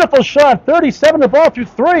 Beautiful shot. 37 the ball through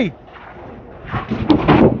 3.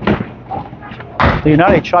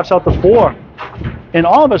 Leonardi chops out the 4. And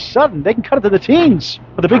all of a sudden, they can cut it to the teens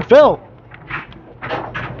with a big fill.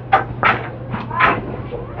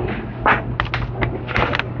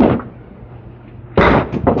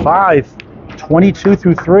 Five, 22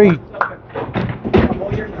 through 3.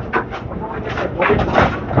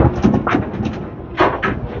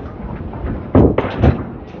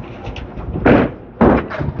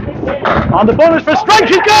 On the bonus for strike,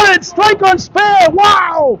 he got it! Strike on spare,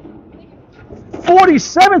 wow!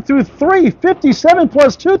 47 through 3, 57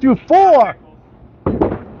 plus 2 through 4.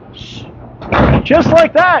 Just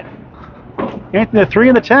like that. Anthony, the 3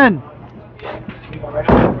 and the 10.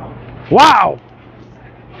 Wow!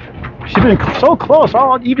 She's been so close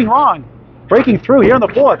all evening long. Breaking through here in the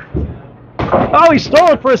 4th. Oh, he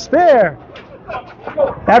stole it for a spare.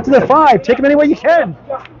 After the 5, take him any way you can.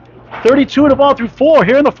 32 in the ball through 4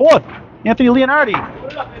 here in the 4th. Anthony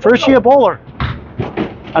Leonardi, first year bowler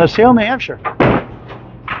out of Salem, New Hampshire.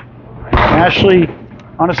 Ashlee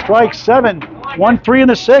on a strike, 7, 1, 3 in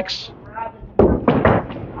the 6.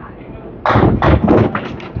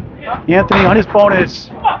 Anthony on his bonus.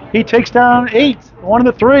 He takes down 8, 1 in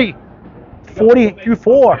the 3. 40 through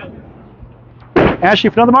 4.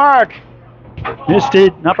 Ashlee for another mark. Missed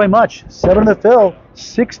it, not by much. 7 in the fill,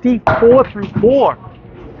 64 through 4.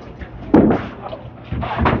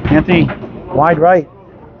 Anthony, wide right.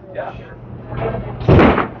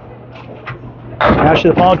 Ashlee,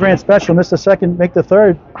 the final grand special, missed the second, make the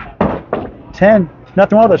third. 10,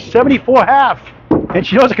 nothing wrong with a 74 half. And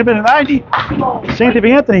she knows it could have been a 90. Same thing for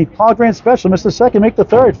Anthony, final grand special, missed the second, make the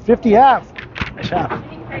third. 50 half. Nice half.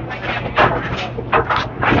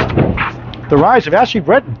 The rise of Ashlee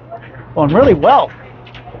Britton going really well.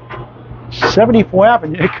 74 half,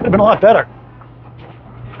 and it could have been a lot better.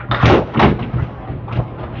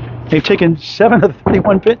 They've taken 7 of the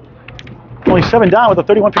 31 pin, only 7 down with a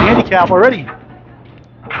 31 pin handicap already.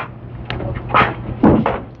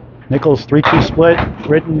 Nichols 3-2 split.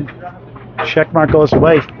 Britton check mark goes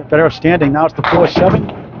away. Better standing. Now it's the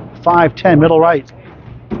 4-7, 5-10 middle right.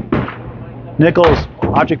 Nichols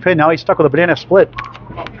object pin. Now he's stuck with a banana split.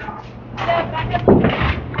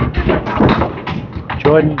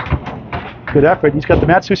 Jordan, good effort. He's got the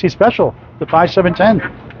Matsushi special, the 5-7-10.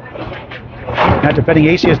 Now defending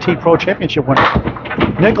ACST Pro Championship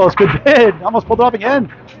winner. Nichols, good bid. Almost pulled it off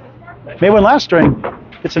again. May win last string.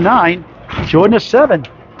 It's a 9. Jordan a 7.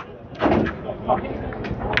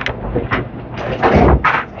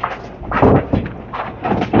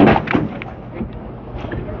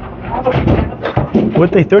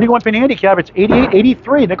 With a 31 pin handicap, it's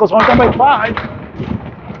 88-83. Nichols only down by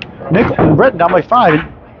 5. Nichols and Breton down by 5.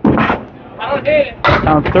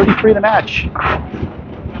 Down 33 in the match.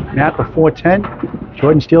 Matt the 4-10.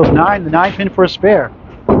 Jordan steals 9. The 9 pin for a spare.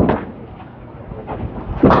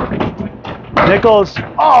 Nichols.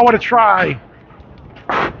 Oh, what a try.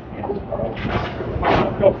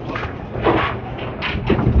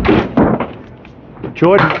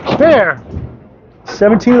 Jordan, spare.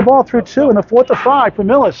 17 of the ball through 2 in the 4th to 5 for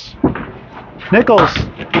Millis. Nichols.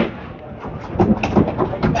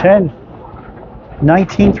 10.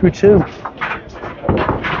 19 through 2.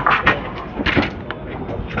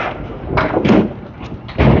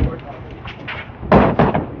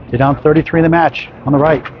 They're down 33 in the match on the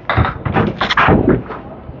right.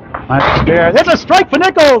 Nice spare. There's a strike for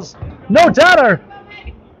Nichols. No doubter.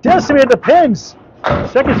 Decimated the pins.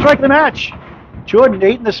 Second strike of the match. Jordan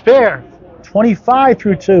 8 in the spare. 25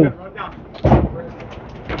 through 2.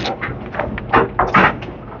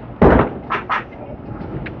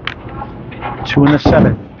 Two in the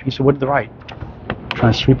 7. Piece of wood to the right.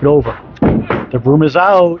 Trying to sweep it over. The broom is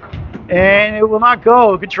out. And it will not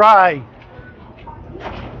go. Good try.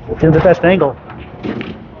 Didn't the best angle.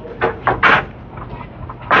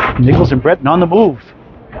 Nichols and Breton on the move.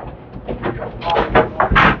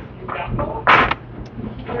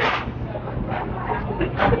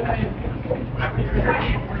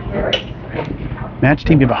 Match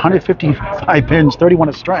team gave 155 pins, 31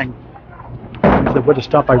 a string. They would have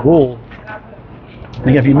stopped by rule.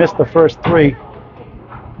 And if you missed the first three,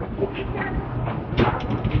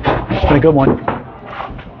 it's been a good one.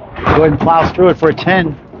 Go ahead and plows through it for a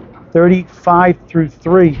 10, 35 through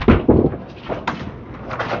 3.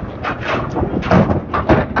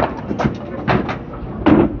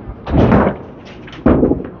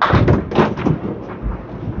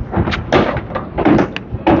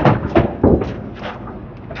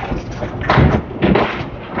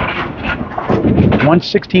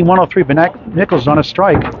 $116-103, but Nichols on a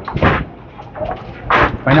strike.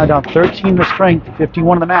 Right now down 13 in the string,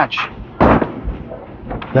 51 in the match.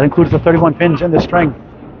 That includes the 31 pins in the string.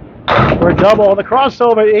 For a double, the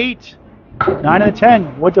crossover, 8, 9 and a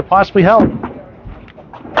 10. Would to possibly help.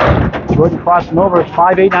 Jordan crossing over,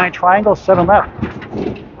 5, 8, 9 triangle, 7 left.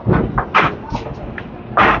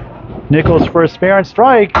 Nichols for a spare and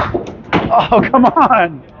strike. Oh, come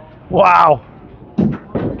on. Wow.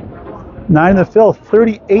 9 in the fill,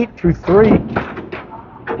 38 through 3.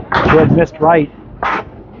 Jordan missed right.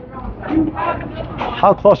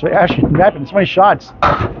 How close were Ashlee and Britton? So many shots.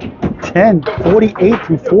 10, 48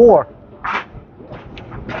 through 4.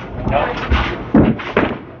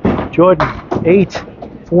 Jordan, 8,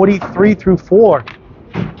 43 through 4.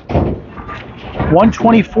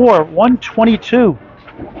 124, 122.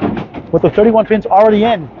 With the 31 pins already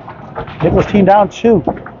in. Nichols team down 2.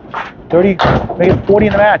 30, make it 40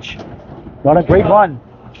 in the match. Not a great run.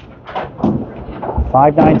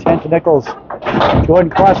 5, 9, 10 to Nichols. Jordan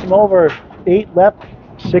crossing over. 8 left,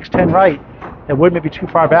 6, 10 right. That would maybe too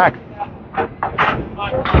far back.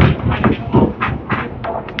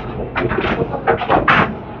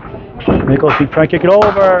 Nichols keep trying to kick it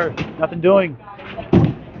over. Nothing doing.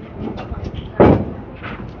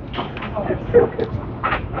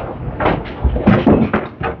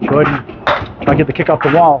 Jordan trying to get the kick off the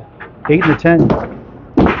wall. 8 and a 10.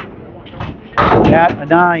 At a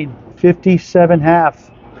 9, 57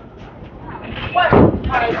 half.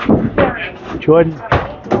 Jordan,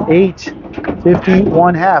 8,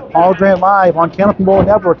 51 half. Paul Grant live on Candlepin Bowling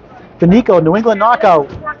Network. The NEKO New England Knockout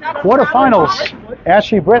quarterfinals.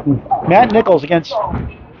 Ashlee Britton, Matt Nichols against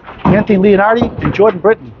Anthony Leonardi and Jordan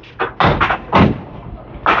Britton.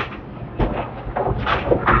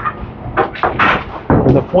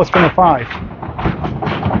 For the fourth string of 5.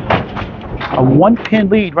 A 1-pin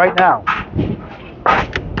lead right now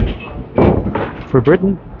for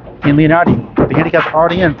Britton and Leonardi. But the handicap's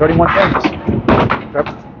already in, 31 pins.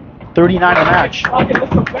 39 a match.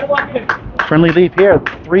 Friendly lead here,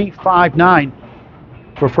 3-5-9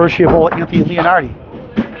 for first year bowl Anthony Leonardi.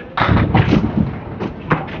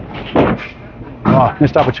 Oh,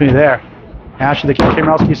 missed opportunity there. Ashlee, the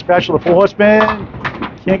Kamerowski special, the 4 horseman.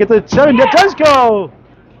 Can't get the 7, that does go!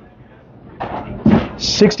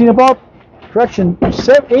 16 a ball, correction,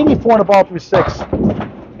 84 in a ball through 6.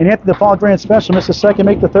 And Anthony the Paul Grant special missed the second,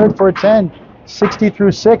 make the third for a 10, 60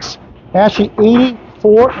 through 6. Ashlee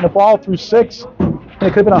 84 in the ball through 6. And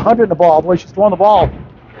it could have been 100 in the ball, the way she's throwing the ball.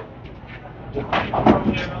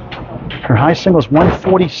 Her high single is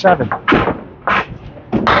 147.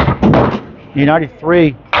 Leonardi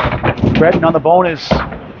 3. Breton on the bonus.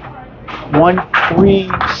 1, 3,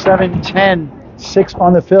 7, 10. 6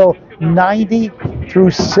 on the fill. 90 through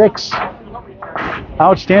 6.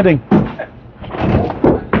 Outstanding.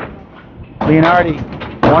 Leonardi,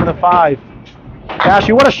 1 to 5.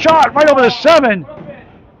 Ashlee, what a shot! Right over the 7.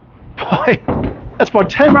 Boy, that's about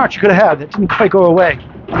 10 marks you could have had. That didn't quite go away.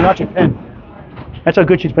 Not your pin. That's how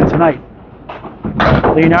good she's been tonight.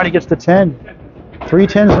 Leonardi gets the 10. 3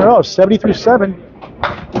 10s in a row, 70 through 7.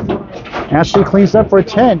 Ashlee cleans up for a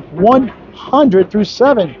 10. 100 through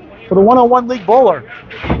 7 for the 101 league bowler.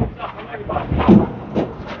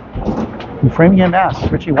 In Framingham, Mass.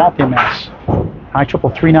 Richie Waltham, Mass. High triple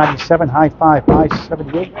 397, high 5, high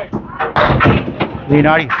 78.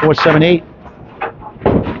 Leonardi 478.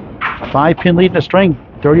 5-pin lead in the string,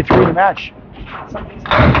 33 in the match.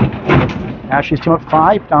 Ashlee's team up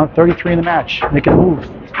 5, down 33 in the match. Make a move.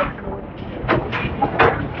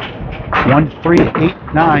 1, 3, 8,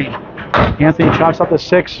 9. Anthony chops up the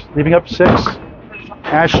 6, leaving up 6.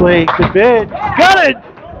 Ashlee, good bid. Got it!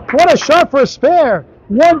 What a shot for a spare.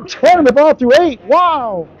 110 in the ball through 8.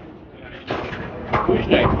 Wow!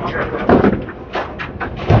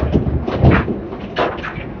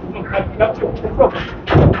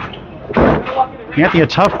 Anthony, a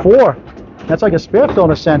tough 4. That's like a spare fill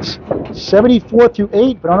in a sense. 74 through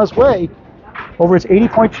 8, but on his way over his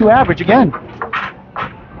 80.2 average again.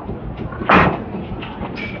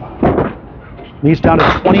 Leads down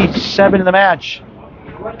to 27 in the match.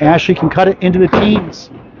 Ashlee can cut it into the teens.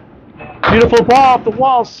 Beautiful ball off the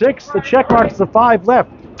wall. 6. The check mark is the 5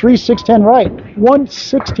 left. 3, 6, 10 right.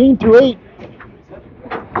 116 through 8.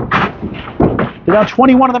 They're down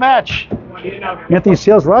 21 in the match. Anthony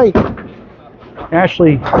Seals right.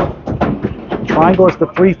 Ashlee. Triangle is the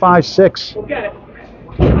 3, 5, 6.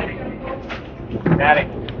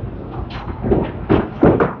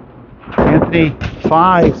 Anthony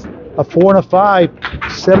 5. A 4 and a 5.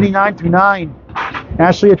 79 through 9.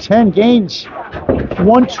 Ashlee a 10 gains.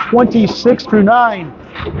 126 through 9.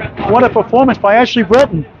 What a performance by Ashlee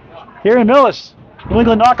Britton here in Millis. New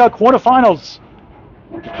England knockout quarterfinals.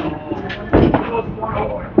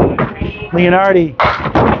 Leonardi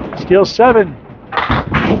steals 7.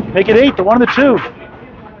 Make it 8, the 1 and the 2.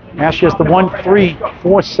 Ashlee has the 1, 3,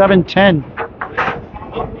 4, 7, 10.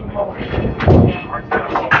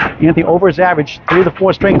 Anthony over his average. 3 of the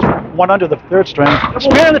 4 strings, 1 under the 3rd string.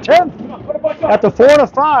 Spear in the 10th. At the 4 and a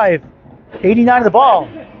 5. 89 of the ball.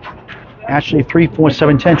 Ashlee 3, 4,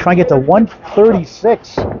 7, 10. Trying to get to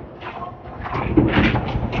 136.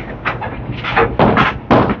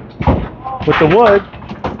 With the wood.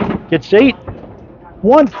 Gets 8.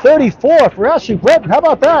 134 for Ashlee Britton. How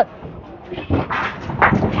about that?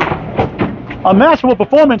 A masterful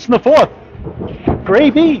performance in the 4th for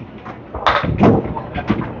AB.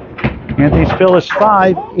 Anthony's fill is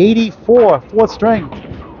 5, 84, 4th string.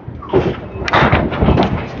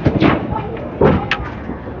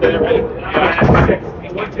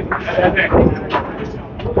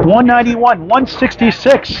 191,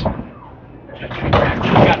 166.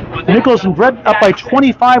 Nichols and Brett up by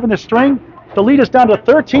 25 in the string. The lead is down to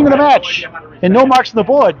 13 in the match, and no marks on the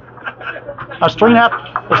board. A string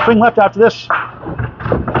left after this. Sorry.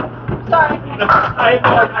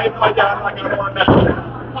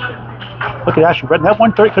 Look at Ashlee Britton. That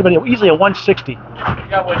 130 could have been easily a 160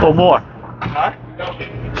 or more.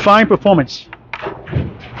 Fine performance.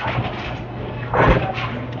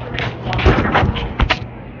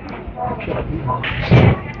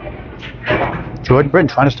 Jordan Britton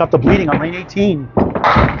trying to stop the bleeding on lane 18.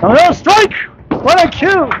 Another strike! What a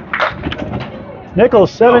cue!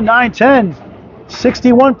 Nichols 7, 9, 10.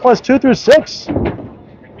 61 plus 2 through 6.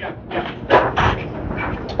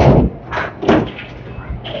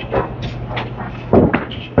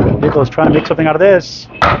 Nichols trying to make something out of this.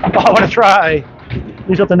 Oh, what a try!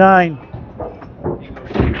 Leads up to 9.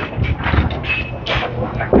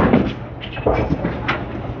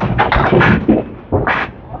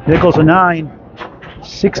 Nichols a 9.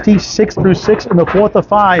 66 through 6 in the 4th of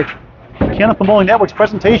 5. Candlepin Bowling Network's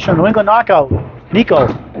presentation of New England Knockout. NEKO.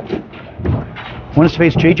 Winners to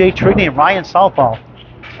face JJ Trigney and Ryan Southall.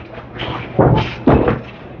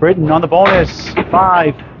 Britton on the bonus.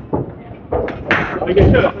 5.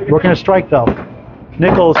 Working a strike though.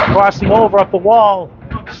 Nichols crossing over up the wall.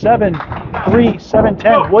 7, 3, 7,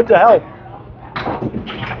 10. Wood to help.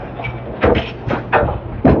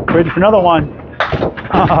 Britton for another one.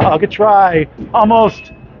 Good try.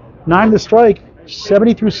 Almost. 9 to strike.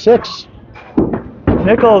 70 through 6.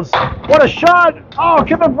 Nichols. What a shot. Oh,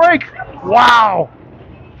 give him a break. Wow.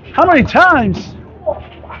 How many times?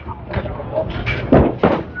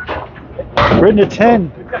 Britton at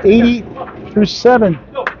 10. 80 through 7.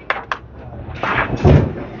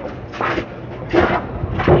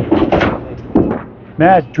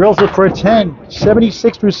 Matt drills it for a 10.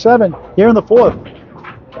 76 through 7. Here in the 4th.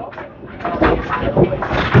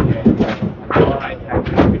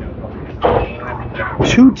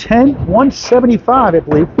 210, 175, I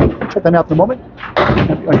believe. Check that out in a moment.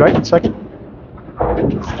 Right, in a second.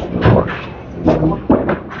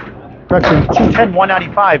 Correction, 210,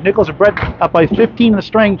 195. Nichols and Brett up by 15 in the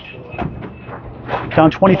string.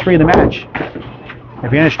 Down 23 in the match.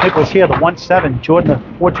 Advantage Nichols here, the 1-7. Jordan, the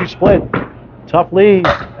 4-2 split. Tough lead.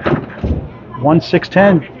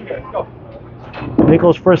 1-6-10.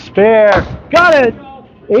 Nichols for a spare. Got it!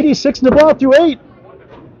 86 in the ball through 8.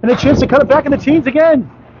 And a chance to cut it back in the teens again.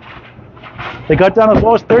 They got down as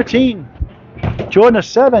low as 13. Jordan a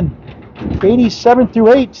 7. 87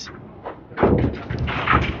 through 8.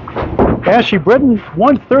 Ashlee Britton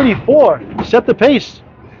 134. Set the pace.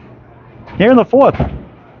 Here in the 4th.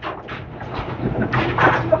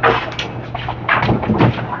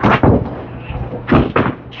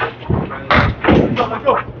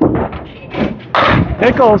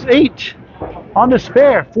 Nichols 8 on the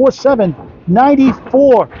spare. 4-7.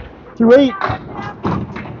 94 through 8.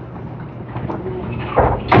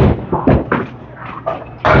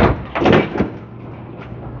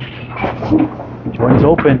 Jordan's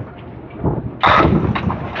open.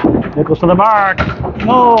 Nichols to the mark.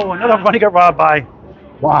 No, another one he got robbed by.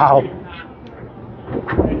 Wow.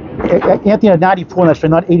 Anthony had 94 in that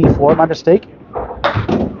string, not 84. My mistake.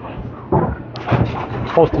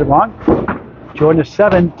 posted it wrong. Jordan is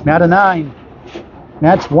 7, Matt a 9.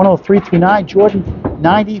 Matt's 103 through 9, Jordan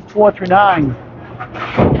 94 through 9. All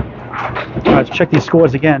right, let's check these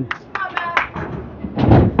scores again.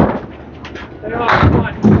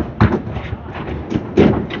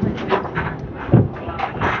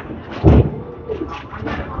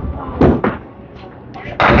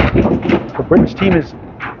 The Britton's team is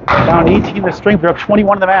down 18 in the string. They're up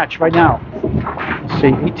 21 in the match right now. Let's see,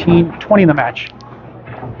 18, 20 in the match.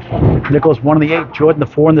 Nichols 1 in the 8, Jordan the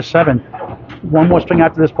 4 and the 7. One more string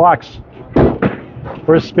after this box.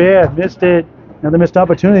 First spare, missed it. Another missed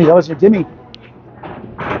opportunity. That was a dimmy.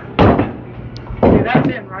 Okay, that's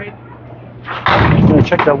in, right? I'm going to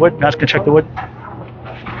check that wood. Matt's going to check the wood.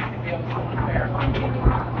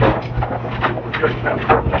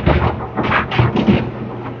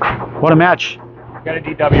 What a match. Got to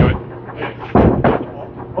DW it.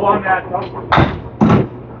 Hold on, Matt.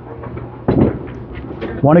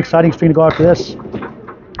 One exciting string to go after this.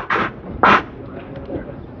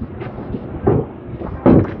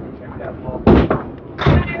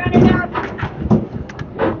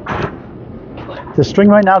 The string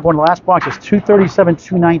right now going to the last box is 237,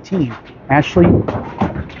 219. Ashlee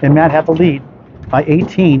and Matt have the lead by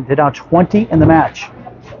 18. They're down 20 in the match.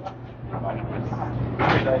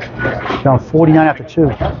 Down 49 after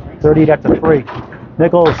 2, 38 after 3.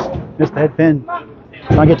 Nichols missed the head pin.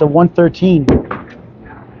 Trying to get to 113.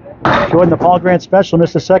 Jordan, the Paul Grant special,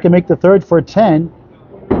 missed the second, make the third for a 10.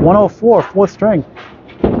 104, fourth string.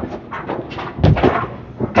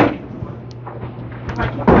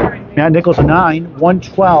 Matt Nichols a 9,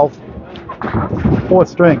 112, fourth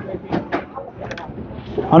string.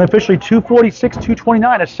 Unofficially 246,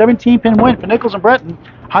 229, a 17-pin win for Nichols and Breton,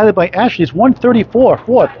 highlighted by Ashlee's 134,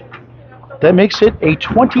 fourth. That makes it a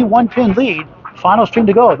 21-pin lead. Final string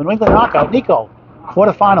to go. The New England Knockout, NEKO.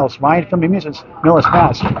 Quarterfinals, Ryan Film Amusements, Millis,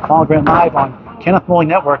 Mass. Paul Grant live on Candlepin Bowling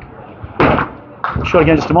Network. Show it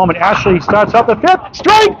again in just a moment. Ashlee starts out the fifth.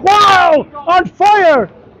 Strike! Wow! On fire!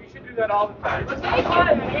 We should do that all the time.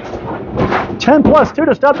 10 plus 2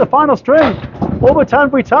 to start the final string. Overtime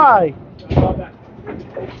we tie.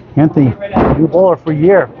 Anthony, new bowler for a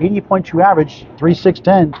year. 80.2 average,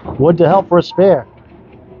 3.610. Wood to help for a spare.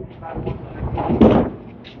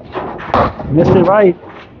 Missed it right.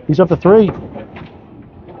 He's up to 3.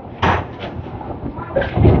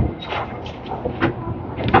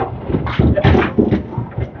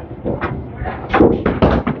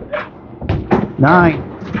 Nine.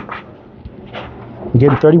 He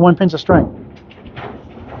gave him 31 pins of string.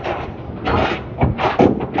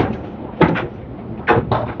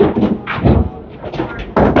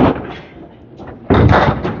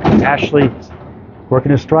 Ashlee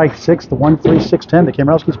working his strike, 6, the 1-3-6-10, the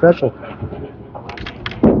Kamarowski special.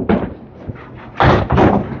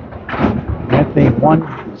 Anthony,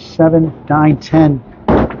 1-7-9-10.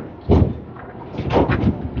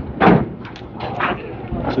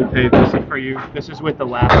 So hey, this is for you. This is with the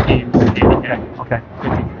last game's handicap. Okay.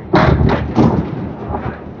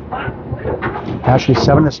 Ashlee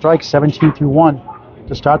 7 to strike, 17 through 1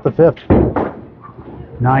 to start the fifth.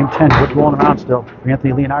 9-10, Wood rolling around still for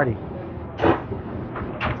Anthony Leonardi.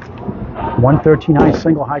 113 high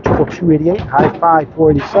single, high triple 288, high 5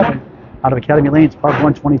 487 out of Academy Lanes, pub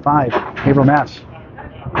 125, Haverhill, Mass.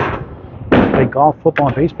 Played golf, football,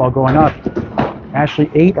 and baseball growing up. Ashlee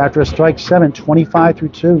 8 after a strike, 7, 25 through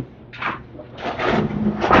 2.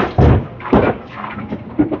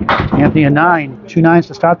 Anthony a 9, 2 9s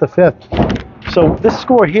to start the fifth. So this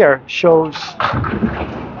score here shows,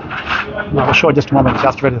 we'll show it in just a moment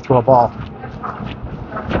because Al's ready to throw a ball.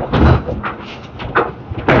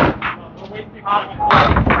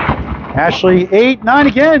 Ashlee 8, 9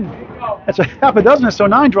 again. That's a half a dozen or so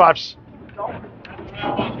 9 drops.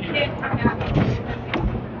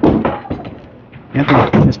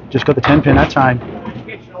 Anthony just got the 10 pin that time.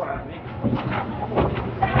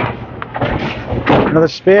 Another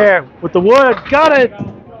spare with the wood. Got it.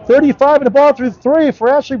 35 and the ball through 3 for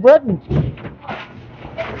Ashlee Breton.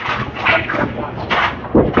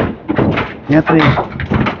 Anthony,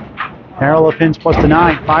 parallel pins plus the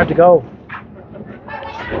 9. 5 to go.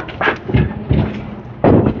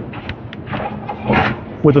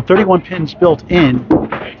 With the 31 pins built in,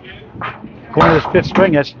 going to this fifth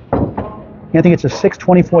string, I think it's a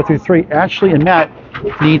 6-24 through 3. Ashlee and Matt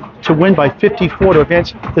need to win by 54 to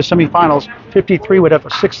advance the semifinals. 53 would have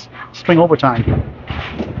a 6 string overtime.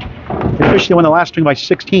 They officially won the last string by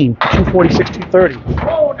 16,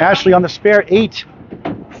 246-230. Ashlee on the spare 8,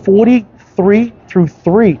 43 through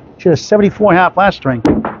 3. She had a 74.5 last string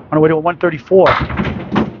on her way to a 134.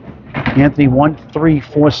 Anthony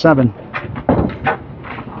 1-3-4-7.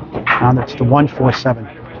 Now that's the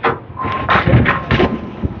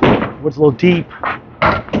 1-4-7. Wood's a little deep.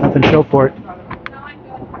 Nothing to show for it.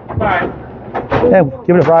 Yeah,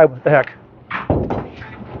 give it a ride. What the heck?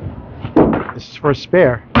 This is for a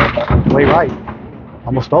spare. Way right.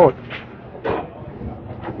 Almost stole it.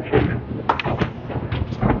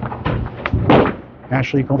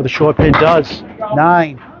 Ashlee going for the short pin. Does.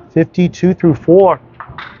 9, 52 through 4.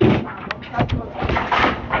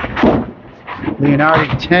 Leonardi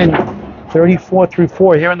 10, 34 through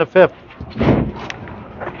 4 here in the 5th.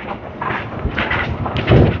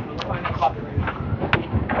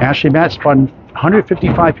 Ashlee Matt spun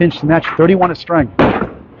 155 pins to match 31 a string.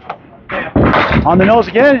 On the nose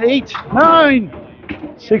again, 8, 9,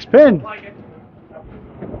 6 pin.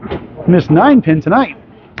 Missed 9 pin tonight.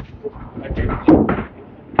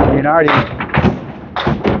 Leonardi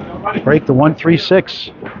break the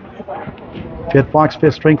 1-3-6. 5th box,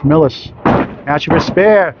 5th string for Millis. Ashlee for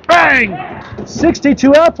spare. Bang!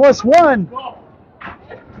 62 out plus 1.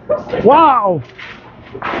 Wow!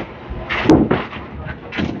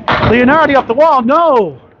 Leonardi off the wall.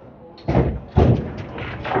 No!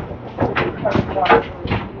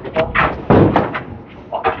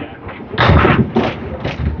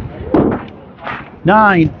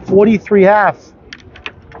 Nine, 43 half.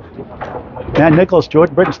 Matt Nichols,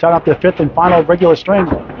 Jordan Britton start off the 5th and final regular string.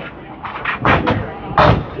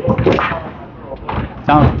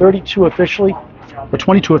 Down 32 officially, or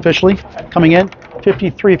 22 officially, coming in.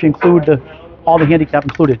 53 if you include all the handicap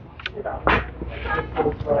included.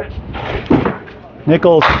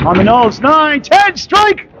 Nichols on the nose, 9, 10,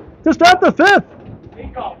 strike! To start the 5th.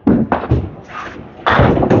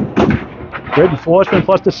 Britton, 4 spin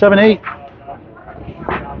plus the 7-8.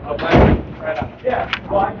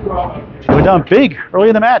 We're down big early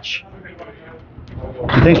in the match.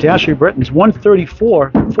 And thanks to Ashlee Britton's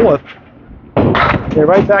 134, 4th. They're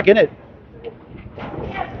right back in it.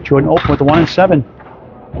 Jordan open with the 1 and 7.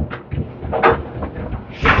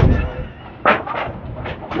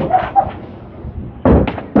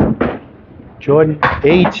 Jordan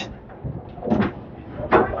 8.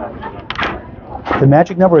 The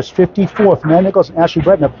magic number is 54 for Matt Nichols and Ashlee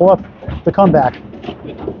Britton to pull up the comeback.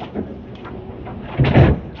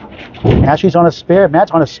 Ashlee's on a spare,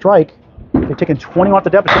 Matt's on a strike. They're taking 20 off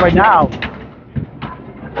the deficit right now.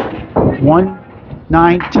 1,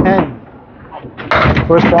 9, 10.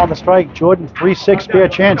 First ball on the strike. Jordan 3-6 spare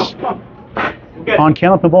chance on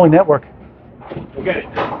Candlepin Bowling Network.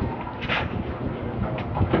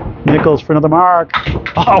 Nichols for another mark.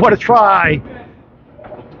 Oh, what a try!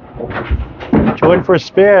 Jordan for a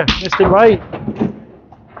spare, missed it right.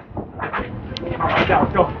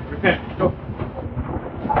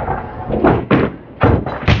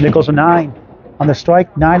 Nichols a 9 on the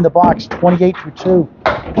strike, 9 in the box, 28 through 2.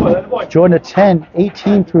 Jordan a 10,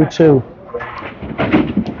 18 through 2.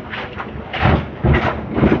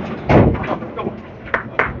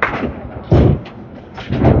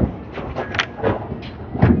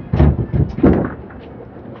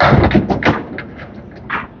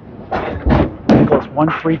 Nichols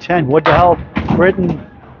 1-3-10. Wood to help. Britton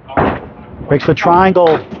breaks the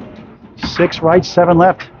triangle. 6 right, 7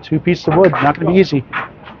 left. 2 pieces of wood. Not going to be easy.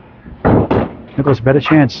 Nichols a better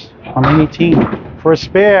chance on lane 18 for a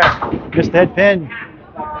spare. Missed the head pin.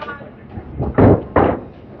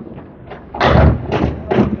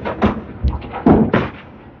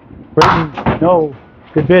 Britton, no.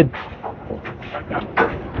 Good bid.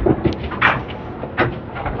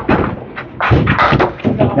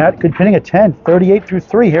 Matt, good pinning at 10. 38 through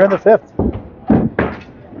 3 here in the 5th.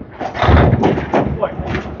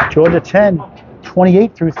 Jordan at 10.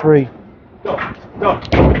 28 through 3.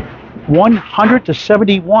 100 to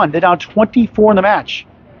 71. They're down 24 in the match.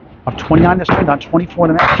 Up 29 this string, down 24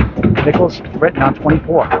 in the match. Nichols, Britton down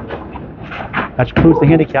 24. That includes the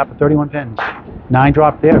handicap of 31 pins. 9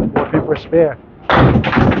 drop there, 4 pin for a spare.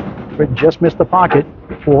 Britton just missed the pocket.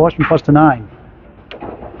 4 horsemen plus the 9.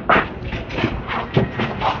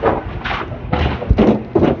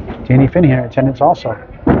 Danny Finn here in attendance also.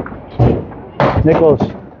 Nichols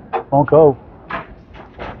won't go.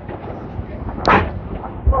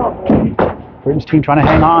 Britton's team trying to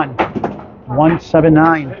hang on.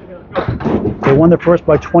 1-7-9. They won the first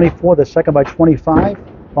by 24, the second by 25,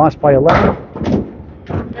 lost by 11.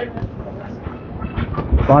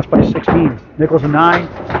 Lost by 16. Nichols a 9,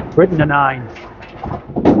 Britton a 9.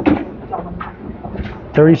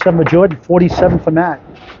 37 for Jordan, 47 for Matt.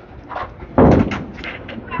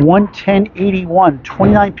 110-81,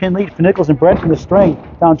 29 pin lead for Nichols and Breton in the string.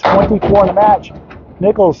 Down 24 in the match.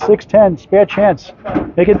 Nichols 6-10, spare chance.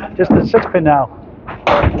 Make it just a 6 pin now.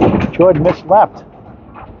 Jordan missed left.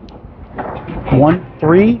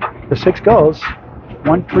 1-3, The 6 goes.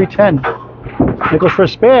 1-3-10. Nichols for a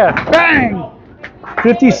spare. Bang!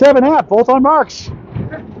 57.5. Both on marks.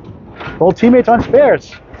 Both teammates on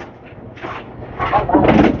spares.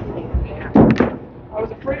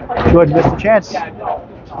 Jordan missed the chance.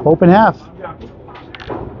 Open half.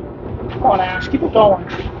 Come on, Ash. Keep it going.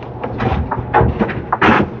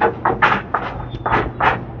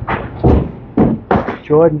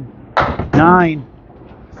 Jordan, 9,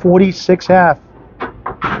 46 half.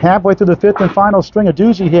 Halfway through the 5th and final string, a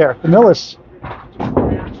doozy here for Millis.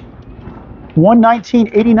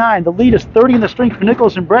 119.89. The lead is 30 in the string for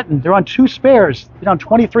Nichols and Britton. They're on 2 spares. They're down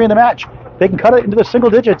 23 in the match. They can cut it into the single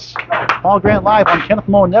digits. Paul Grant live on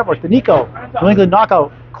Candlepin Network. The NEKO New England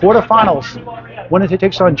Knockout quarterfinals. Winner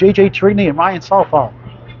takes on J.J. Trini and Ryan Southall.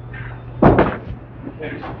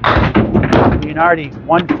 Leonardi,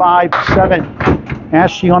 1-5-7.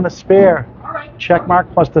 Ashlee on the spare. Check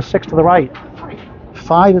mark plus the 6 to the right.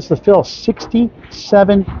 5 is the fill.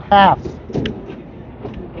 67 half.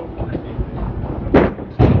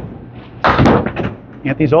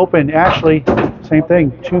 Anthony's open. Ashlee, same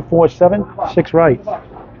thing. 2-4-7, 6 right.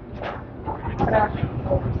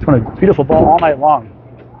 It's been a beautiful ball all night long.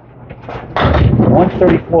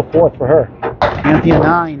 134 fourth for her. Anthony a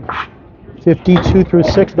 9. 52 through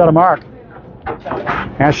 6 without a mark.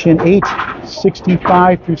 Ashlee an 8.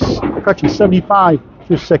 75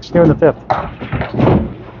 through 6 here in the 5th.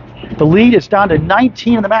 The lead is down to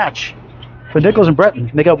 19 in the match for Nichols and Breton.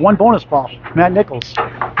 They got 1 bonus ball. Matt Nichols.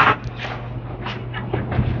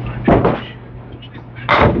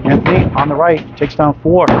 Anthony on the right takes down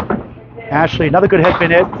 4. Ashlee, another good head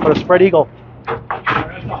pin hit for the spread eagle.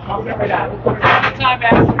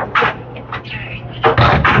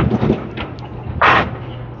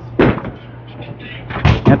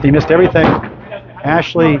 Anthony missed everything.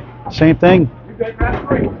 Ashlee, same thing.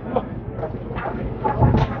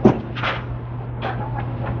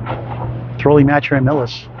 Trolley match here in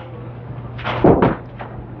Millis.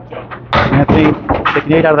 Anthony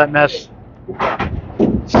taking 8 out of that mess.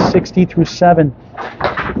 60 through 7.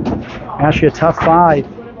 Ashlee a tough 5.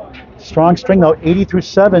 Strong string though, 80 through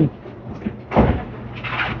 7.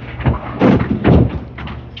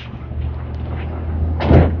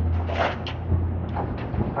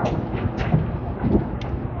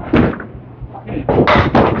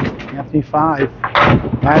 Anthony 5.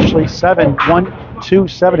 Ashlee 7.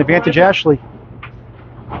 1-2-7. Advantage Ashlee.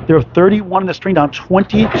 There are 31 in the string, down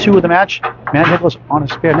 22 of the match. Matt Nichols on a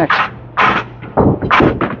spare next.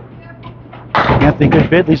 Anthony, good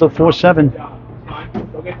bid, leads with 4-7.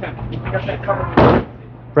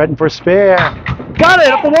 Breton for a spare. Got it,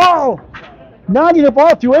 up the wall! 90 the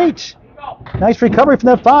ball through 8. Nice recovery from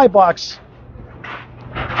that 5 box.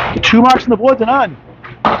 2 marks on the board to none.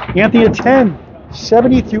 Anthony at 10,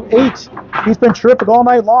 70 through 8. He's been terrific all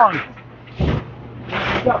night long.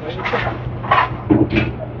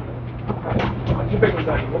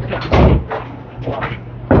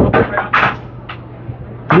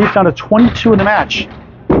 Leads down to 22 in the match.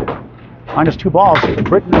 Minus 2 balls.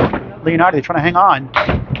 Britton, Leonardi trying to hang on.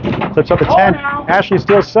 Flips up to 10. Ashlee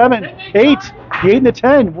steals 7. 8. The 8 and the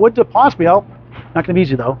 10 would possibly help. Not going to be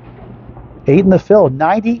easy though. 8 in the fill.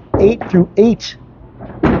 98 through 8.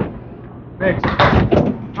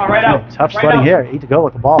 Right out. Tough sledding here. 8 to go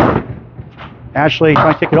with the ball. Ashlee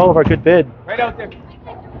trying to kick it over. Good bid. Right out there.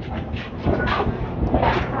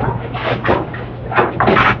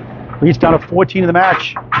 Leads down to 14 in the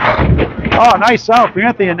match. Oh, nice out for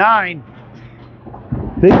Anthony, a 9.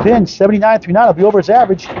 Big pin, 79 through 9. It'll be over his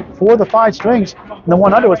average for the 5 strings. And the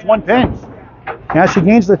 1 under was 1 pin. Ashlee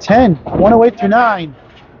gains the 10, 108 through 9.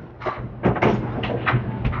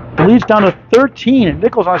 The lead's down to 13, and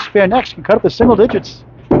Nichols on a spare next can cut up the single digits.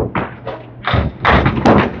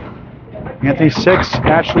 Anthony 6,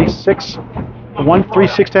 Ashlee 6. The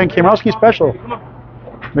 1-3-6-10 Kamrowski special.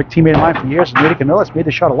 Rick teammate of mine for years, and Millis made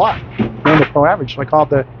the shot a lot. Ran the pro average, so I call it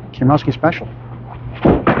the Kamrowski special.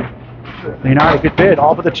 Leonardi, good bid,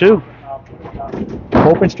 all but the 2.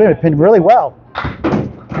 Open string, it pinned really well.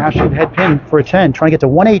 Ashlee head pin for a 10, trying to get to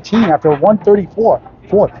 118 after a 134.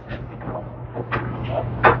 4th.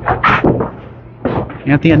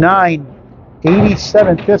 Anthony a 9,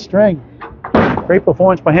 87 5th string. Great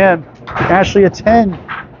performance by him. Ashlee a 10,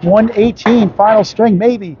 118 final string,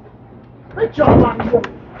 maybe.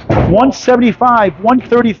 175,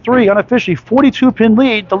 133 unofficially, 42 pin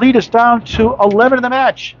lead. The lead is down to 11 in the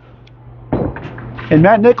match. And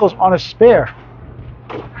Matt Nichols on a spare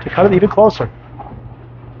to cut it even closer.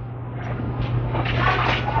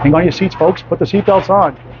 Hang on your seats, folks. Put the seatbelts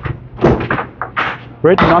on.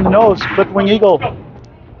 Britton on the nose, flip wing eagle.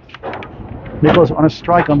 Nichols on a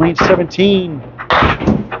strike on lane 17.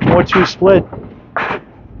 4-2 split.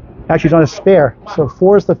 Actually, he's on a spare, so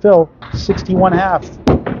 4 is the fill.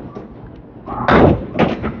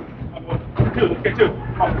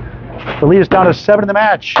 61.5. The lead is down to 7 in the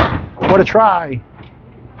match. What a try.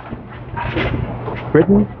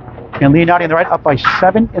 Britton and Leonardi on the right up by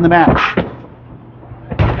 7 in the match.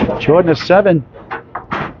 Jordan is 7.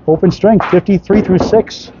 Open strength, 53 through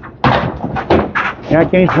 6.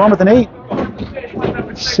 Matt Gaines 1 with an 8.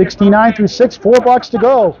 69 through 6, 4 blocks to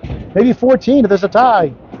go. Maybe 14 if there's a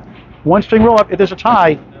tie. 1 string roll up if there's a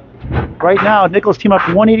tie. Right now, Nichols team up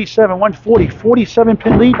 187, 140, 47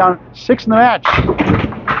 pin lead down 6 in the match.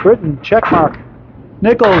 Britton, check mark.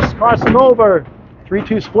 Nichols crossing over.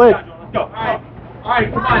 3-2 split. All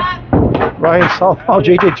right, come on. Ryan Southpaw,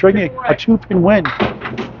 JJ Trigny, a 2-pin win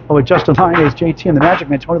over Justin Lyons, JT, and the Magic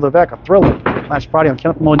Man, Tony Levesque, a thriller last Friday on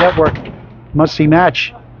Candlepin Network. Must-see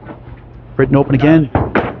match. Britton open again.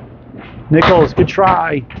 Nichols, good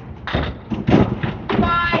try.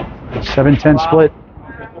 7-10 split.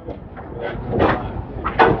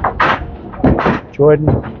 Jordan,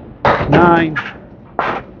 9.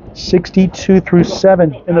 62 through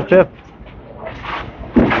 7 in the 5th.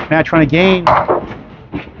 Matt trying to gain.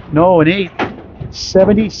 No, an 8.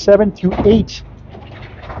 77 through 8.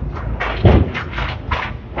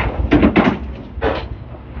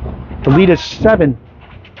 The lead is 7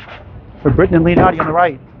 for Britton and Leonardi on the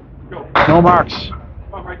right. No marks.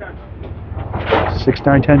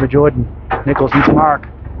 6-9-10 for Jordan. Nichols needs a mark.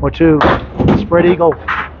 Or 2. Spread eagle.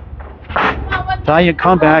 Valiant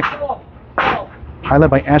comeback. Highlighted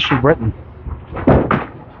by Ashlee Britton.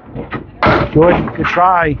 Jordan, good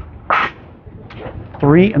try.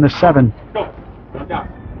 3 and the 7.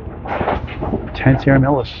 10th here,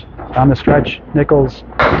 Millis. Down the stretch. Nichols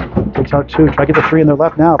takes out 2. Try to get the 3 in their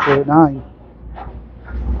left now for 9.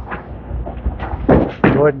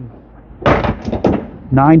 Jordan.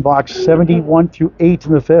 9 blocks, 71 through 8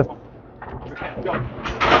 in the 5th.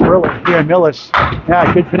 Thriller here, Millis.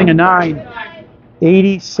 Yeah, good fitting a 9.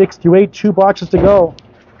 86 through 8, 2 boxes to go.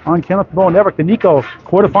 On Candlepin Network, the NEKO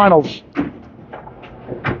quarterfinals.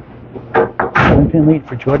 7-pin lead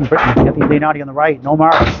for Jordan Britton. Anthony Leonardi on the right, no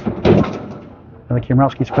marks. Another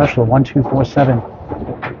Kimrowski special, 1-2-4-7.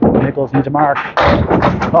 Nichols needs a mark.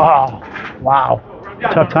 Oh, wow.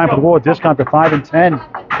 Tough time for the World discount to 5 and 10.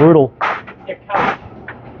 Brutal.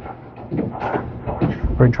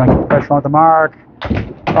 Britton trying to get pressure on the mark.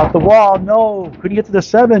 Off the wall, no. Couldn't get to the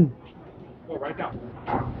 7. Go right down.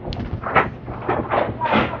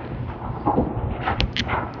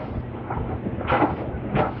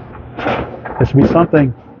 This will be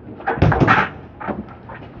something.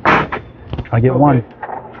 Try to get 1.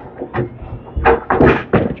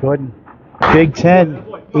 Jordan. Big 10.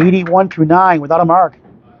 81 through 9 without a mark.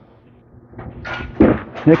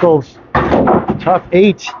 Nichols. Tough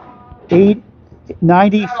 8.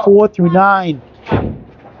 94 througugh 9.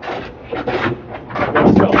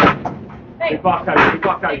 Big box out, big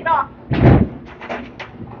box out.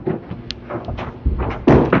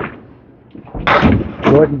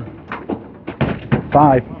 Jordan.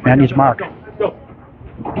 5. Man needs a mark. Go.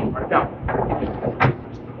 Right down.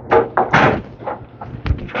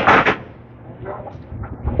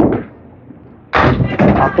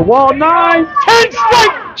 Off the wall. 9. 10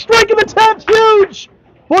 strike! Strike in the 10th. Huge!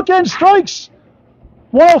 Bookend strikes.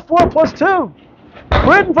 104 plus 2.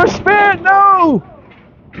 Britton for spin. No!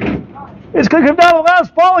 It's going to come down to the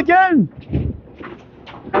last ball again.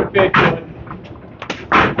 Good big, Dylan.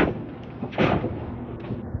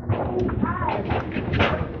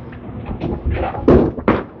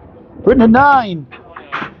 Britton at 9.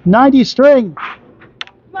 90 string.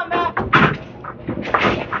 Come on, Matt.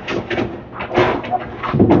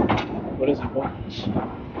 What is it?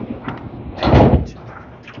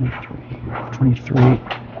 23.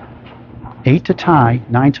 8 to tie,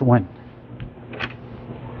 9 to win.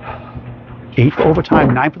 8 for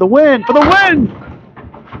overtime, 9 for the win. For the win!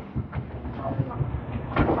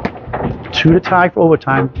 2 to tie for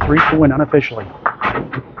overtime, 3 for win unofficially.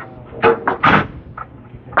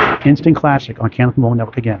 Instant classic on Candlepin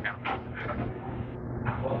Network again.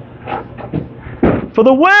 For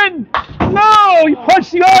the win! No! He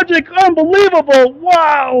punched the object! Unbelievable!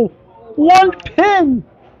 Wow! 1 pin!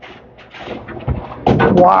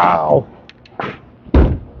 Wow!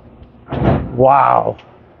 Wow!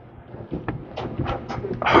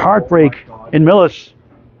 Heartbreak in Millis.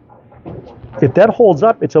 If that holds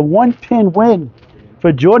up, it's a 1-pin win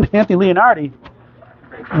for Jordan Anthony Leonardi.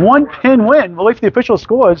 1-pin win. We'll wait for the official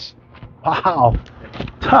scores. Wow.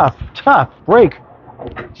 Tough break.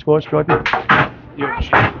 Scores, Jordan?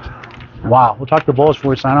 Wow. We'll talk to the Bulls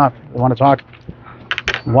before we sign off. We want to talk.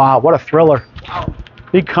 Wow, what a thriller.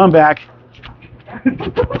 Big comeback.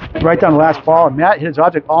 Right down the last ball. And Matt hit his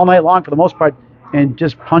object all night long for the most part and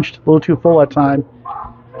just punched a little too full that time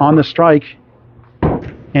on the strike.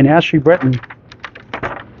 And Ashlee Britton,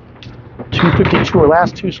 252 her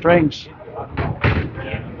last two strings.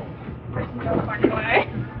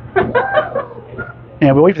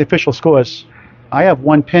 And we're waiting for the official scores. I have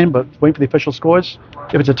one pin, but waiting for the official scores.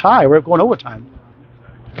 If it's a tie, we're going overtime.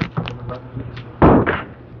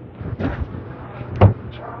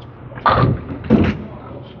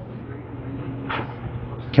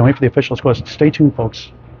 Can't wait for the official scores. Stay tuned,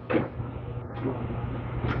 folks.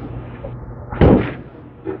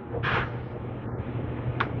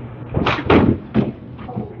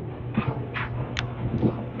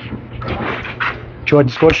 Jordan,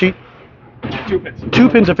 score sheet? 2 pins. 2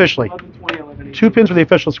 pins officially. 11, 20, 11, 2 pins with the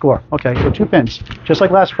official score. Okay, so 2 pins. Just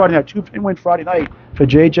like last Friday night. 2 pin win Friday night for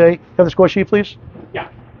JJ. Have the score sheet, please? Yeah.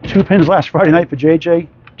 2 pins last Friday night for JJ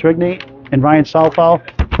Trigney and Ryan Southall.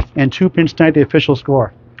 And 2 pins tonight, the official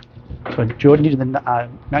score. So Jordan needed the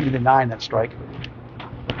 9 that strike.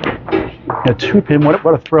 Yeah, 2 pin,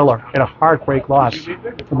 what a thriller. And a heartbreak loss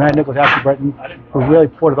for Matt Nichols, Ashlee Britton, who really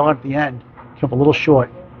poured it on at the end. Came up a little short.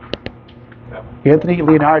 Anthony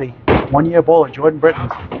Leonardi, 1 year bowler, Jordan Britton,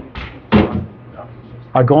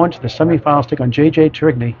 are going to the semifinals to take on JJ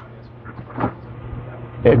Trigney.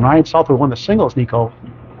 And Ryan Southall won the singles NEKO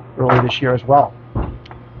earlier this year as well.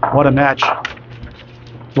 What a match.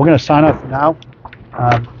 We're going to sign off for now.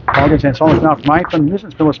 Apologies and so on now from Ryan from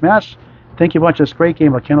Amusements, Millis, Mass. Thank you very much for this great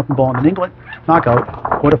game of Candlepin bowling in England. Knockout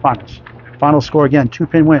quarterfinals. Final score again, 2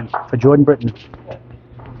 pin wins for Jordan Britton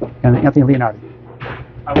and Anthony Leonardi.